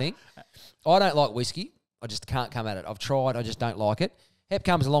one, I think. I don't like whiskey. I just can't come at it. I've tried. I just don't like it. Hep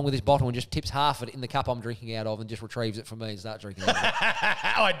comes along with his bottle and just tips half of it in the cup I'm drinking out of and just retrieves it from me and starts drinking out of it.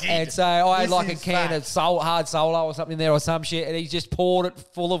 I did. And so I had This like a is can fact. of hard solo or something in there or some shit, and he's just poured it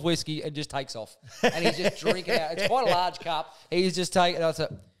full of whiskey and just takes off. And he's just drinking out. It's quite a large cup. He's just taking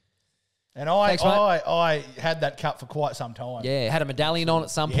it. And I Thanks, mate. I had that cup for quite some time. Yeah, had a medallion on at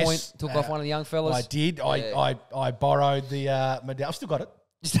some Yes. point. Took off one of the young fellas. I did. Yeah. I borrowed the medallion. I've still got it.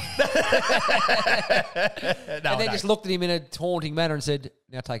 And then just looked at him in a taunting manner and said,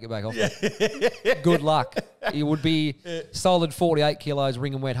 now take it back off. Good luck. He would be solid 48 kilos,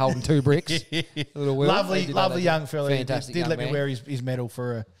 ring and wet, holding 2 bricks. Little Will. He lovely did lovely that. young fella. He Fantastic did young let man. me wear his medal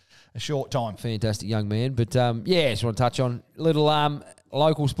for a short time. Fantastic young man. But yeah, just want to touch on little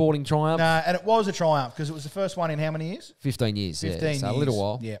local sporting triumph. And it was a triumph because it was the first one in how many years? 15 years. 15 yeah. So a years. little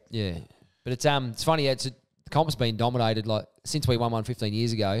while. Yeah. Yeah. But it's funny. The comp's been dominated. Like since we won one 15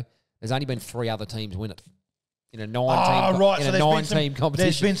 years ago, there's only been 3 other teams win it in a 9-team Right. in So a there's 9-team competition.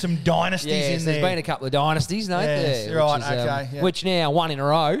 There's been some dynasties yeah, in so there. there's been a couple of dynasties, no? Yes, there, right, which is, okay, yeah. Which now, one in a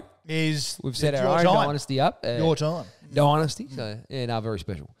row, We've set our own dynasty up. Your time. Dynasty. So, yeah, no, very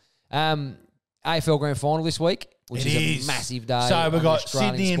special. AFL Grand Final this week, which It is is. a massive day. So on we've the got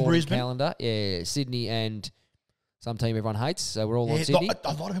Australian Sydney and sporting Brisbane. calendar. Yeah, Sydney and some team everyone hates. So we're all on Yeah, Sydney.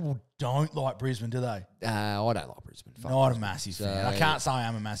 a lot of people don't like Brisbane, do they? I don't like Brisbane. Fuck Not a Brisbane. massive So- fan. I can't say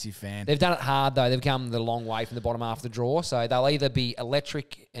I'm a massive fan. They've done it hard, though. They've come the long way from the bottom half of the draw. So they'll either be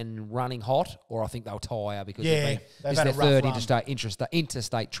electric and running hot, or I think they'll tire because Yeah, this they've is had their a rough third run.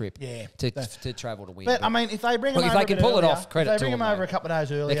 interstate trip Yeah. to travel to win. But I mean, if they bring Look, them if over they a can bit pull it earlier, off, credit if to they bring them, them over mate. a couple of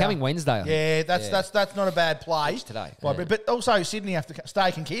days earlier. They're coming Wednesday. I think. Yeah, that's not a bad play. It's today, Right, yeah. but also Sydney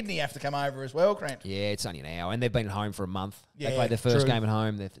Steak and Kidney have to come over as well, Grant. Yeah, it's only an hour, and they've been at home for a month. They Yeah, played their first true. game at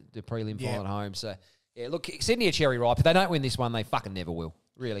home, the prelim Yeah. final at home. So, yeah, look, Sydney are cherry ripe. If they don't win this one, they fucking never will.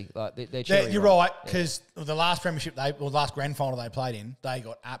 Really, like they're cherry You're ripe. right, because the last premiership the last grand final they played in, they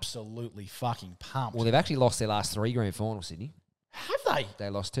got absolutely fucking pumped. Well, they've actually lost their last 3 grand finals, Sydney. Have they? They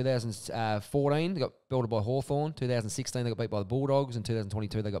lost 2014, they got belted by Hawthorn. 2016, they got beat by the Bulldogs. And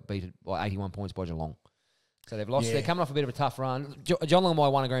 2022, they got beaten by 81 points by Geelong. So they've lost. Yeah. They're coming off a bit of a tough run. John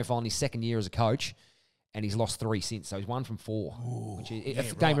Longmire won a grand final in his second year as a coach, and he's lost 3 since. So he's 1 from 4. Which is,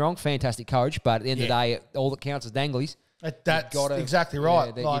 don't get me wrong, fantastic coach, but at the end of the day, all that counts is danglies. That's gotta- exactly yeah,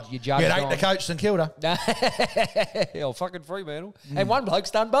 right. that Like, you judge it ain't on- the coach St Kilda. Hell, fucking Fremantle. And one bloke's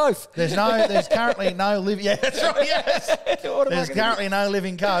done both. There's currently no living. Yeah, that's right. Yes, there's currently no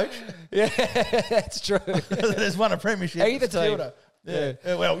living coach Yeah, that's true. that has won a premiership. Either St team. Kilda.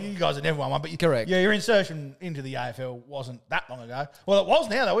 Yeah. Well, you guys have never won one, but Correct. Yeah, your insertion into the AFL wasn't that long ago. Well, it was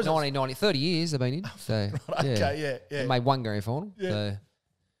now, though, isn't it? 1990, 30 years they've been in. So, Okay, yeah. They made 1 grand final. Yeah. So,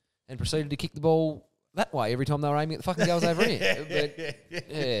 and proceeded to kick the ball that way every time they were aiming at the fucking goals over here. But,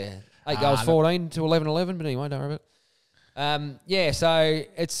 yeah. 8 goals, 14 to 11-11, but anyway, don't worry about it. Yeah, so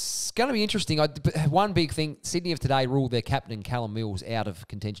it's going to be interesting. One big thing, Sydney of today ruled their captain, Callum Mills, out of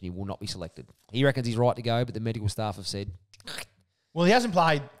contention. He will not be selected. He reckons he's right to go, but the medical staff have said... Well, he hasn't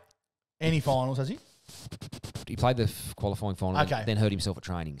played any finals, has he? He played the qualifying final, Okay. then hurt himself at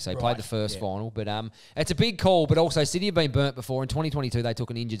training. So he Right, played the first yeah. final. But it's a big call, but also City have been burnt before. In 2022, they took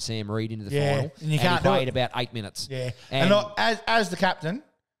an injured Sam Reid into the Yeah, final. and you can't he do played it. about 8 minutes. Yeah. And, as the captain,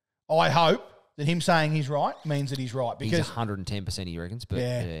 I hope that him saying he's right means that he's right. he's Because 110%, he reckons.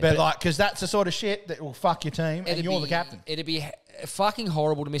 But, because that's the sort of shit that will fuck your team, and it'd you're be- the captain. It'd be fucking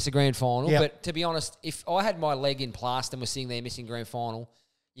horrible to miss a grand final. Yeah. But to be honest, if I had my leg in plaster and was sitting there missing grand final,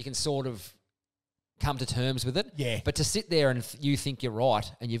 you can sort of come to terms with it. Yeah. But to sit there and you think you're right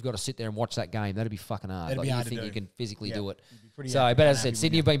and you've got to sit there and watch that game, that'd be fucking hard. That'd Like be you hard to think do. you can physically Yeah. do it. You'd be pretty So, happy- but as I happy said, with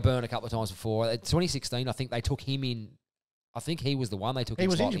Sydney you. have been burned a couple of times before. At 2016, I think they took him in I think he was the one they took. He him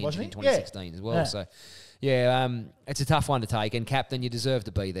was slightly injured, wasn't in he? Yeah. 2016 as well. Yeah. So, yeah, it's a tough one to take. And captain, you deserve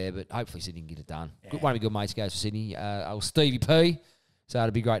to be there, but hopefully Sydney can get it done. Yeah. One of my good mates goes for Sydney. Stevie P. So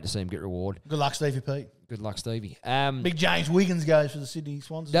it'd be great to see him get reward. Good luck, Stevie P. Good luck, Stevie. Big James Wiggins goes for the Sydney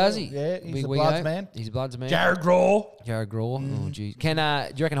Swans. as Does well. he? Yeah, he's Big the Wiggo. Bloods man. He's a Bloods man. Jared Graw. Jared Graw. Oh, geez. Do you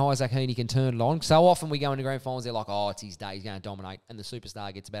reckon Isaac Heaney can turn it on? So often we go into grand finals, they're like, oh, it's his day, he's going to dominate. And the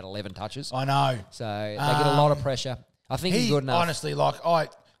superstar gets about 11 touches. I know. So they get a lot of pressure. I think he's good enough. Honestly,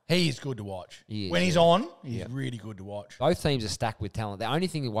 he is good to watch. He is, when he's yeah. on, he's really good to watch. Both teams are stacked with talent. The only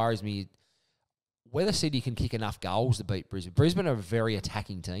thing that worries me is whether Sydney can kick enough goals to beat Brisbane. Brisbane are a very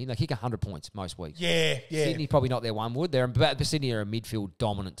attacking team. They kick 100 points most weeks. Yeah. Sydney's probably not their one wood. But Sydney are a midfield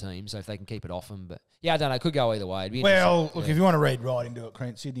dominant team, so if they can keep it off them. But yeah, I don't know. It could go either way. It'd be Well, interesting. look, if you want to read right into it,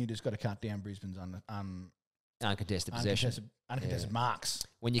 Trent, Sydney just got to cut down Brisbane's uncontested possession. uncontested marks.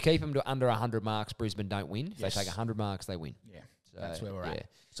 When you keep them to under 100 marks, Brisbane don't win. If Yes. they take 100 marks, they win. Yeah, So, that's where we're yeah. at.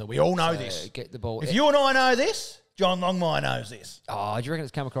 So we all know So this. get the ball. If you and I know this, John Longmire knows this. Oh, do you reckon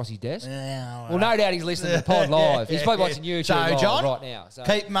it's come across his desk? Yeah, Well, no doubt he's listening to the pod live. He's probably watching YouTube So, live John, right now. So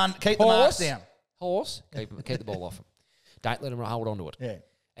keep the marks down. Horse, keep the ball off him. Don't let him hold on to it. Yeah.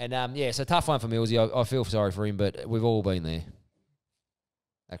 And it's a tough one for Millsy. I feel sorry for him, but we've all been there.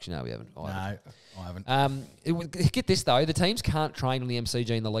 Actually, no, we haven't. I haven't. Get this though, the teams can't train on the MCG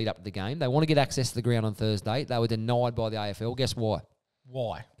in the lead up to the game. They want to get access to the ground on Thursday. They were denied by the AFL. Guess why?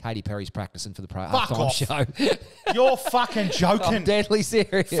 Why? Katy Perry's practicing for the Fuck halftime off. show. You're fucking joking. I'm deadly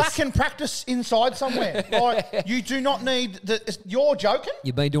serious. Fucking practice inside somewhere. Like, you do not need the. You're joking?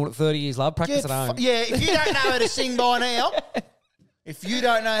 You've been doing it 30 years, love. Practice at home. Yeah, if you don't know how to sing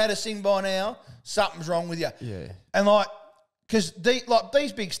by now, something's wrong with you. Yeah. And because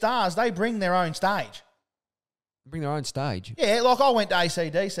these big stars, they bring their own stage. Bring their own stage. Yeah, like I went to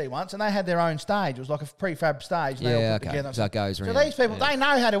ACDC once and they had their own stage. It was like a prefab stage. And they all Yeah, put okay. together. So it goes So around. these people, Yeah. they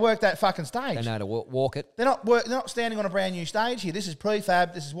know how to work that fucking stage. They know to walk it. They're not standing on a brand new stage here. This is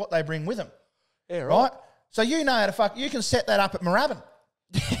prefab. This is what they bring with them. Yeah, Right? So you know how to you can set that up at Moorabbin.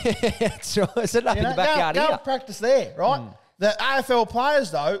 That's right. Set it up You in know, the backyard go here. and practice there, right? The AFL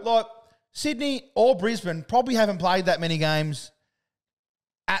players, though, like Sydney or Brisbane, probably haven't played that many games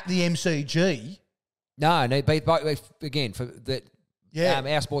at the MCG. No, both again for that. Yeah.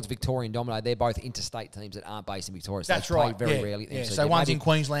 Our sports Victorian dominate. They're both interstate teams that aren't based in Victoria. So That's they play right. very yeah. rarely. At the Yeah. MCG. So one's Maybe- in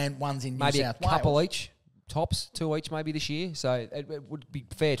Queensland, one's in New maybe South a couple Wales. each, tops 2 each maybe this year. So it would be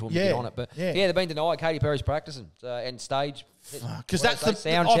fair to them to Yeah, get on it. But yeah. yeah, they've been denied. Katy Perry's practicing and stage. Because that's the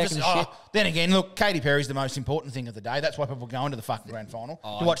sound check obviously- and shit. Then again, look, Katy Perry's the most important thing of the day. That's why people go into the fucking grand final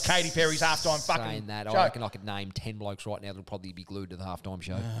to watch Katy Perry's halftime fucking Saying that, show. I reckon I could name 10 blokes right now that'll probably be glued to the halftime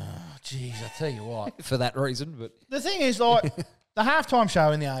show Jeez, I tell you what. for that reason. But The thing is, like, the halftime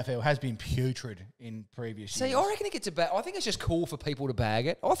show in the AFL has been putrid in previous see, years. I reckon it gets a bag. I think it's just cool for people to bag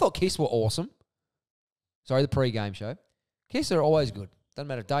it. I thought Kiss were awesome. Sorry, the pre-game show. Kiss are always good. Doesn't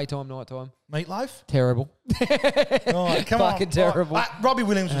matter daytime, nighttime. Meatloaf? Terrible. Right, come on. Fucking terrible. Robbie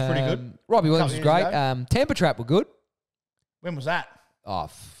Williams was pretty good. Robbie Williams was Couple years great. ago. Temper Trap were good. When was that? Oh,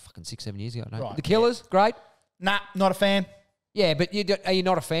 fucking 6-7 years ago. No. Right, The Killers, great. Nah, not a fan. Yeah, but are you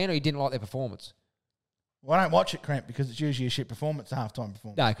not a fan or you didn't like their performance? Well, I don't watch it, Cramp, because it's usually a shit performance, a halftime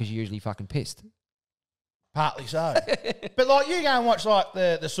performance. No, because you're usually fucking pissed. Partly so. But, like, you go and watch, like,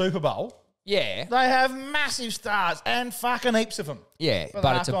 the Super Bowl. Yeah. They have massive stars and fucking heaps of them Yeah, for the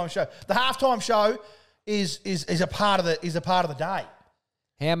but it's halftime show. The halftime show is a part of the day.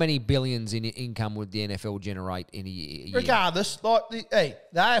 how many billions in income would the NFL generate in a year? Regardless, like the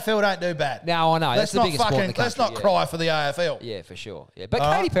AFL don't do bad. No, I know. That's the biggest sport in the country. Let's not yeah. cry for the AFL. Yeah, for sure. Yeah, but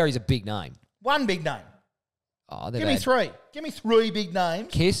Katy Perry's a big name. One big name. Oh, Give me three. Give me three big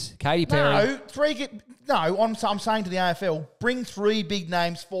names. Kiss, Katy Perry. I'm saying to the AFL, bring three big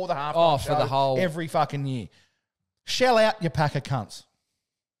names for the halftime Oh, show for the whole- every fucking year. Shell out your pack of cunts.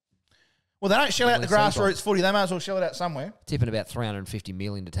 Well, they don't shell out the grassroots footy. They might as well shell it out somewhere. Tipping about 350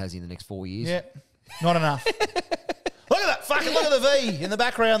 million to Tassie in the next 4 years. Yeah, not enough. Look at that. Fucking look at the V in the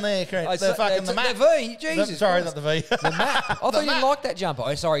background there, Trent. The map. The V, Jesus. Sorry, Christ. not the V. The map. I thought you didn't like that jumper.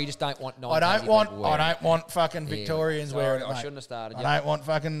 Oh, sorry, you just don't want I don't want fucking Victorians sorry, wearing it. I mate. shouldn't have started. I don't want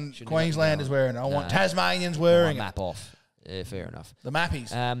fucking Shouldn't have Queenslanders gotten wearing it. I want No. Tasmanians wearing it. Map off. Yeah, fair enough. The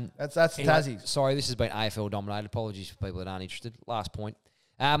mappies. That's the Anyway, Tassies. sorry, this has been AFL dominated. Apologies for people that aren't interested. Last point.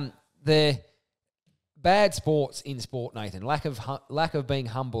 The bad sports in sport, Nathan. Lack of being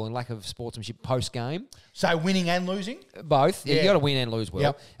humble and lack of sportsmanship post game. So winning and losing. Both. Yeah. Yeah. You got to win and lose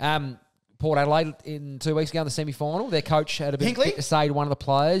well. Port Adelaide in 2 weeks ago in the semi final. Their coach had a bit Hinkley? to say to one of the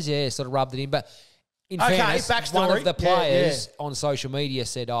players. Yeah, sort of rubbed it in, but. In Okay, fairness, backstory. one of the Yeah, players on social media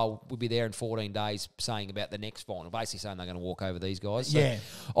said, "Oh, we'll be there in 14 days," saying about the next final, basically saying they're going to walk over these guys. So Yeah.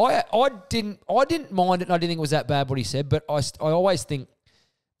 I didn't mind it, and I didn't think it was that bad what he said. But I always think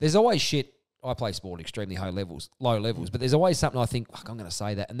there's always shit. I play sport at extremely low levels, but there's always something I think, fuck, I'm going to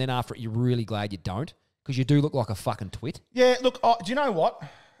say that, and then after it, you're really glad you don't, because you do look like a fucking twit. Yeah, look, do you know what?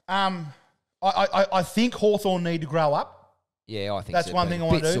 I think Hawthorn need to grow up. Yeah, I think That's so, one but thing a I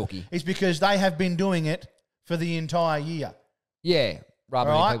want bit to do. sooky. Is because they have been doing it for the entire year. Yeah,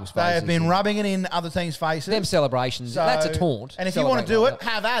 rubbing in Right? people's They faces. have been and rubbing it in other teams' faces. them celebrations. So- That's a taunt. And if you want to Celebrate do like it,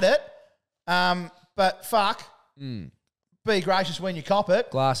 have at it. But fuck, be gracious when you cop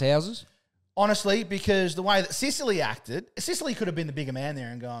it. glass houses. Honestly, because the way that Sicily acted, Sicily could have been the bigger man there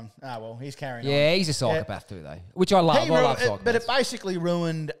and gone, well, he's carrying on. Yeah, he's a psychopath too, though. Which I love. I love psychopaths. But it basically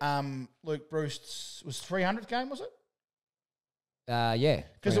ruined Luke Bruce's, was 300th game, was it? Yeah.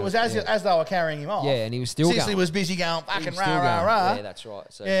 Because it was as they were carrying him off. Yeah, and he was still Sicily going. was busy going, He fucking was rah, still rah, going. rah. Yeah, that's right.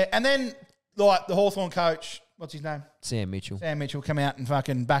 So Yeah, and then, like, the Hawthorn coach, what's his name? Sam Mitchell. Sam Mitchell come out and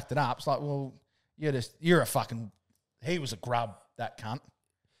fucking backed it up. It's like, well, you're a fucking, he was a grub, that cunt.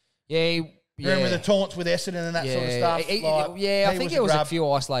 Yeah. Remember the taunts with Essendon and that sort of stuff? I think it was a grub. few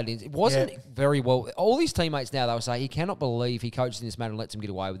isolated. It wasn't very well. All his teammates now, they will say he cannot believe he coaches in this manner and lets him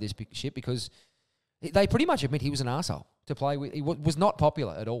get away with this shit, because they pretty much admit he was an arsehole to play with. He was not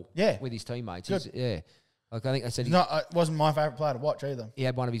popular at all with his teammates. Good. Like I think they said It wasn't my favourite player to watch either. he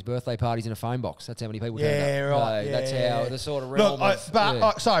had one of his birthday parties in a phone box. That's how many people Yeah, turned up. right. So that's yeah. how the sort of Look, realm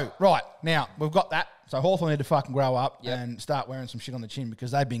so, right, now, we've got that. So Hawthorn need to fucking grow up Yep. and start wearing some shit on the chin,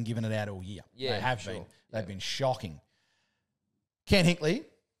 because they've been giving it out all year. Yeah, they have sure. been. They've been shocking. Ken Hinkley,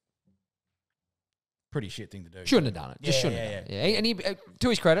 pretty shit thing to do. Shouldn't have done it. Just Yeah, shouldn't yeah, have done it. Yeah. And he, to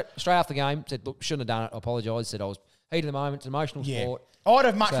his credit, straight after the game, said, look, shouldn't have done it. I apologise. Said I was heat of the moment. It's an emotional sport. I'd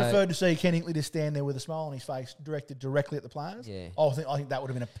have much So- preferred to see Ken Hinkley just stand there with a smile on his face, directed directly at the players. Yeah. I think that would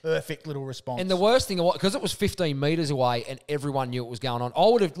have been a perfect little response. And the worst thing, because it was 15 metres away and everyone knew what was going on, I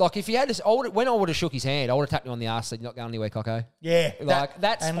would have, like, if he had this, when I would have shook his hand, I would have tapped him on the arse, said, you're not going anywhere, Coco. yeah,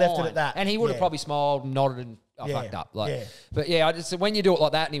 That's and fine. left it at that. And he would have Yeah. probably smiled and nodded and I Yeah, fucked up. Like, yeah. But yeah, I just, when you do it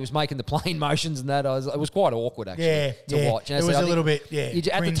like that and he was making the plane motions and that, it was quite awkward actually to watch. And It I was said, I a think little bit, at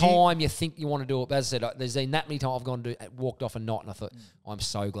the cringy. time, you think you want to do it. But as I said, there's been that many times I've gone to walked off and not, and I thought, I'm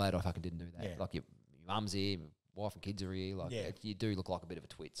so glad I fucking didn't do that. Yeah. Like your mum's here, my wife and kids are here. Like you do look like a bit of a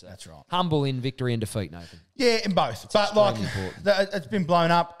twit. So That's right. Humble in victory and defeat, Nathan. Yeah, in both. But like, extremely important. it's been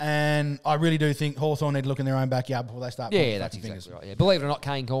blown up, and I really do think Hawthorn need to look in their own backyard before they start. Yeah, pointing that's fucking exactly fingers. right. Yeah. Believe it or not,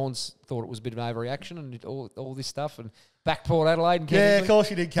 Kane Corns thought it was a bit of an overreaction and all this stuff and back Port Adelaide and Yeah, Kensington. of course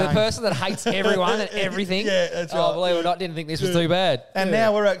you did, The Kane. person that hates everyone and everything. Yeah, that's right. Believe it or not, didn't think this was too bad. And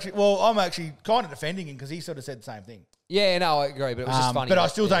now we're actually, I'm actually kind of defending him because he sort of said the same thing. Yeah, no, I agree, but it was just funny. But I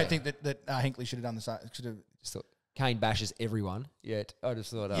still don't think that Hinkley should have done the same. Just thought Kane bashes everyone. Yet I just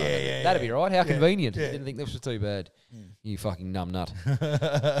thought, Yeah, that'd be right. How convenient. yeah. Didn't think this was too bad. You fucking numb nut.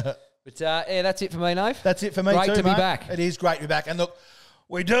 But yeah, that's it for me, Nave. That's it for me Great too, to be mate. back. It is great to be back. And look,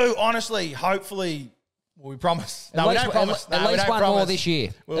 we do, honestly, hopefully, we promise. At No, we least- don't promise. At No, we least don't one more promise. this year.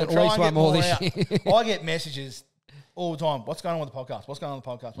 We'll At try least and one get more this out. year. I get messages all the time. What's going on with the podcast? What's going on with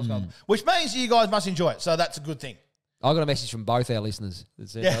the podcast? What's going on? Which means you guys must enjoy it. So that's a good thing. I got a message from both our listeners that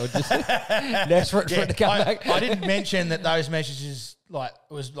said they were just desperate for it to come back. I didn't mention that those messages it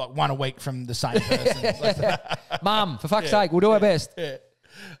was like one a week from the same person. Mum, for fuck's sake, we'll do our best. Yeah.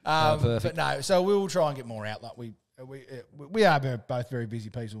 Perfect. But no, so we will try and get more out. Like we are both very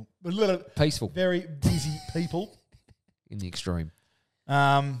busy people. Peaceful Very busy people. in the extreme.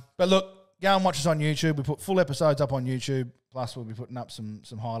 But look, go and watch us on YouTube. We put full episodes up on YouTube. Plus, we'll be putting up some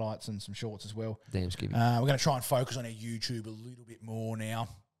highlights and some shorts as well. Damn skivvy. We're going to try and focus on our YouTube a little bit more now.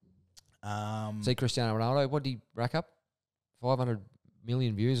 See Cristiano Ronaldo, what did he rack up? 500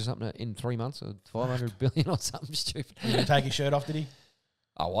 million views or something in 3 months? Or 500 billion or something stupid. He didn't take his shirt off, did he?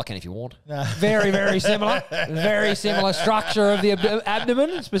 Oh, well, I can if you want. No. Very, very similar. Very similar structure of the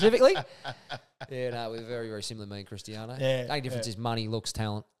abdomen, specifically. Yeah, no, we're very, very similar, me and Cristiano. Yeah, The only difference is money, looks,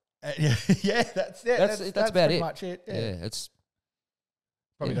 talent. Yeah, that's That's about pretty it. much it. Yeah. Yeah, it's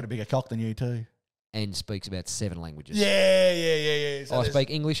Probably got a bigger cock than you too. and speaks about 7 languages. Yeah. So I there's-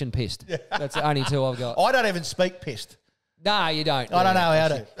 speak English and pissed. That's the only 2 I've got. I don't even speak pissed. No, you don't. I don't know how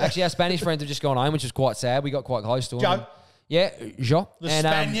to. Actually, our Spanish friends have just gone home, which is quite sad. We got quite close to them. Joe. And- yeah, Jo. The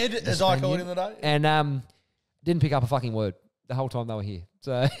Spaniard, the as I called Spaniard. him today. And didn't pick up a fucking word the whole time they were here.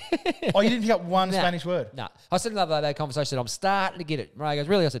 So, Oh, you didn't pick up one Nah. Spanish word? no. I said another day, that conversation, said, I'm starting to get it. Ray goes,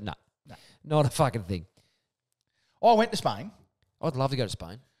 really? I said, no. Not a fucking thing. I went to Spain. I'd love to go to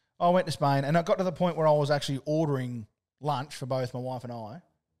Spain. I went to Spain, and it got to the point where I was actually ordering lunch for both my wife and I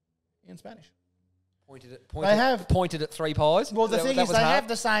in Spanish. Pointed at 3 pies. Well, the That- thing that is, was they hard? have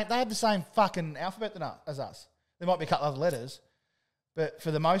the same. They have the same fucking alphabet as us. There might be a couple other letters, but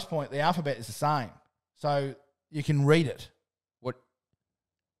for the most part, the alphabet is the same. So you can read it. What?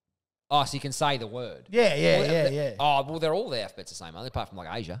 Oh, so you can say the word. Yeah, Well, yeah. Oh, well, they're all the alphabets the same, aren't they? Apart from like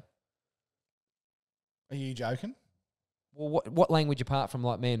Asia. Are you joking? Well, what language apart from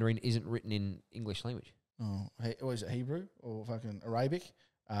like Mandarin isn't written in English language? Oh, was it Hebrew or fucking Arabic?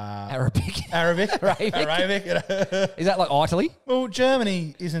 Arabic. Arabic. Arabic. Arabic. Is that like Italy? Well,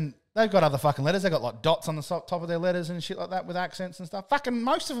 Germany isn't. They've got other fucking letters. They've got like dots on the top of their letters and shit like that with accents and stuff. Fucking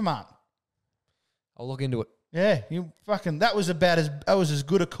most of them aren't. I'll look into it. Yeah, you fucking. That was as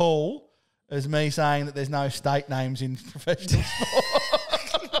good a call as me saying that there's no state names in professional sport.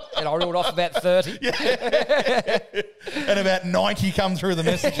 And I reeled off about 30 And about 90 come through the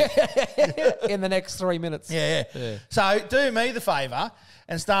messages. in the next 3 minutes. Yeah. So do me the favour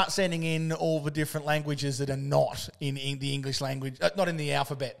and start sending in all the different languages that are not in the English language, not in the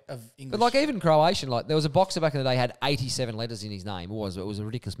alphabet of English. But like even Croatian, like there was a boxer back in the day had 87 letters in his name. It was a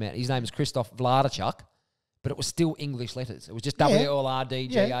ridiculous amount. His name is Christoph Vladichuk, but it was still English letters. It was just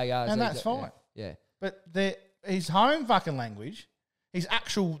W-L-R-D-G-A-R. and that's fine. Yeah. But his home fucking language, the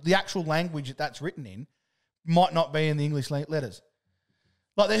actual language that's written in, might not be in the English letters.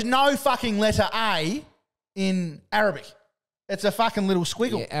 Like there's no fucking letter A in Arabic. It's a fucking little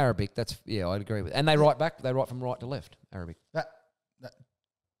squiggle. Yeah, Arabic. I'd agree with. And they write back. They write from right to left. Arabic. That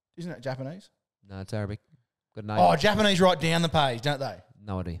isn't that Japanese? No, it's Arabic. Good name. Oh, Japanese write down the page, don't they?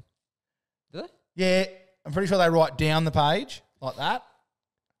 No idea. Do they? Yeah, I'm pretty sure they write down the page like that.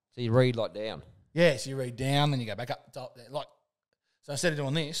 So you read like down. Yeah, so you read down, then you go back up the top. Like, so instead of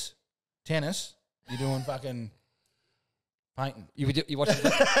doing this, tennis, you're doing fucking painting. You're watching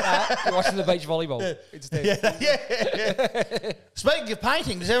the beach volleyball instead. Yeah. Speaking of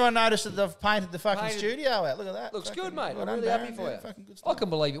painting, does everyone notice that they've painted the fucking studio out? Look at that. Looks Fucking good, mate. well I'm done, really happy Darren. for Yeah, you. fucking good I stuff. can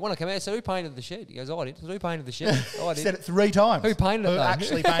believe it. When I come out, so who painted the shed? He goes, I did. So who painted the shed? I Said did. it 3 times. Who painted it, Who though?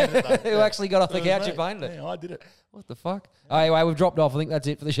 actually painted it, though? Who actually got off the It was couch me. and painted it? Yeah, I did it. What the fuck? Oh, anyway, we've dropped off. I think that's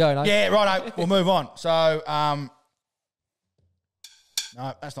it for the show, no? Yeah, righto. We'll move on. So,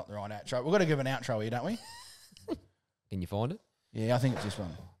 no, that's not the right outro. We've got to give an outro here, don't we? Can you find it? Yeah, I think it's this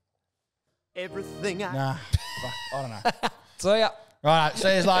one. Everything I Nah, fuck, I don't know. See ya. Right,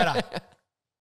 see you later.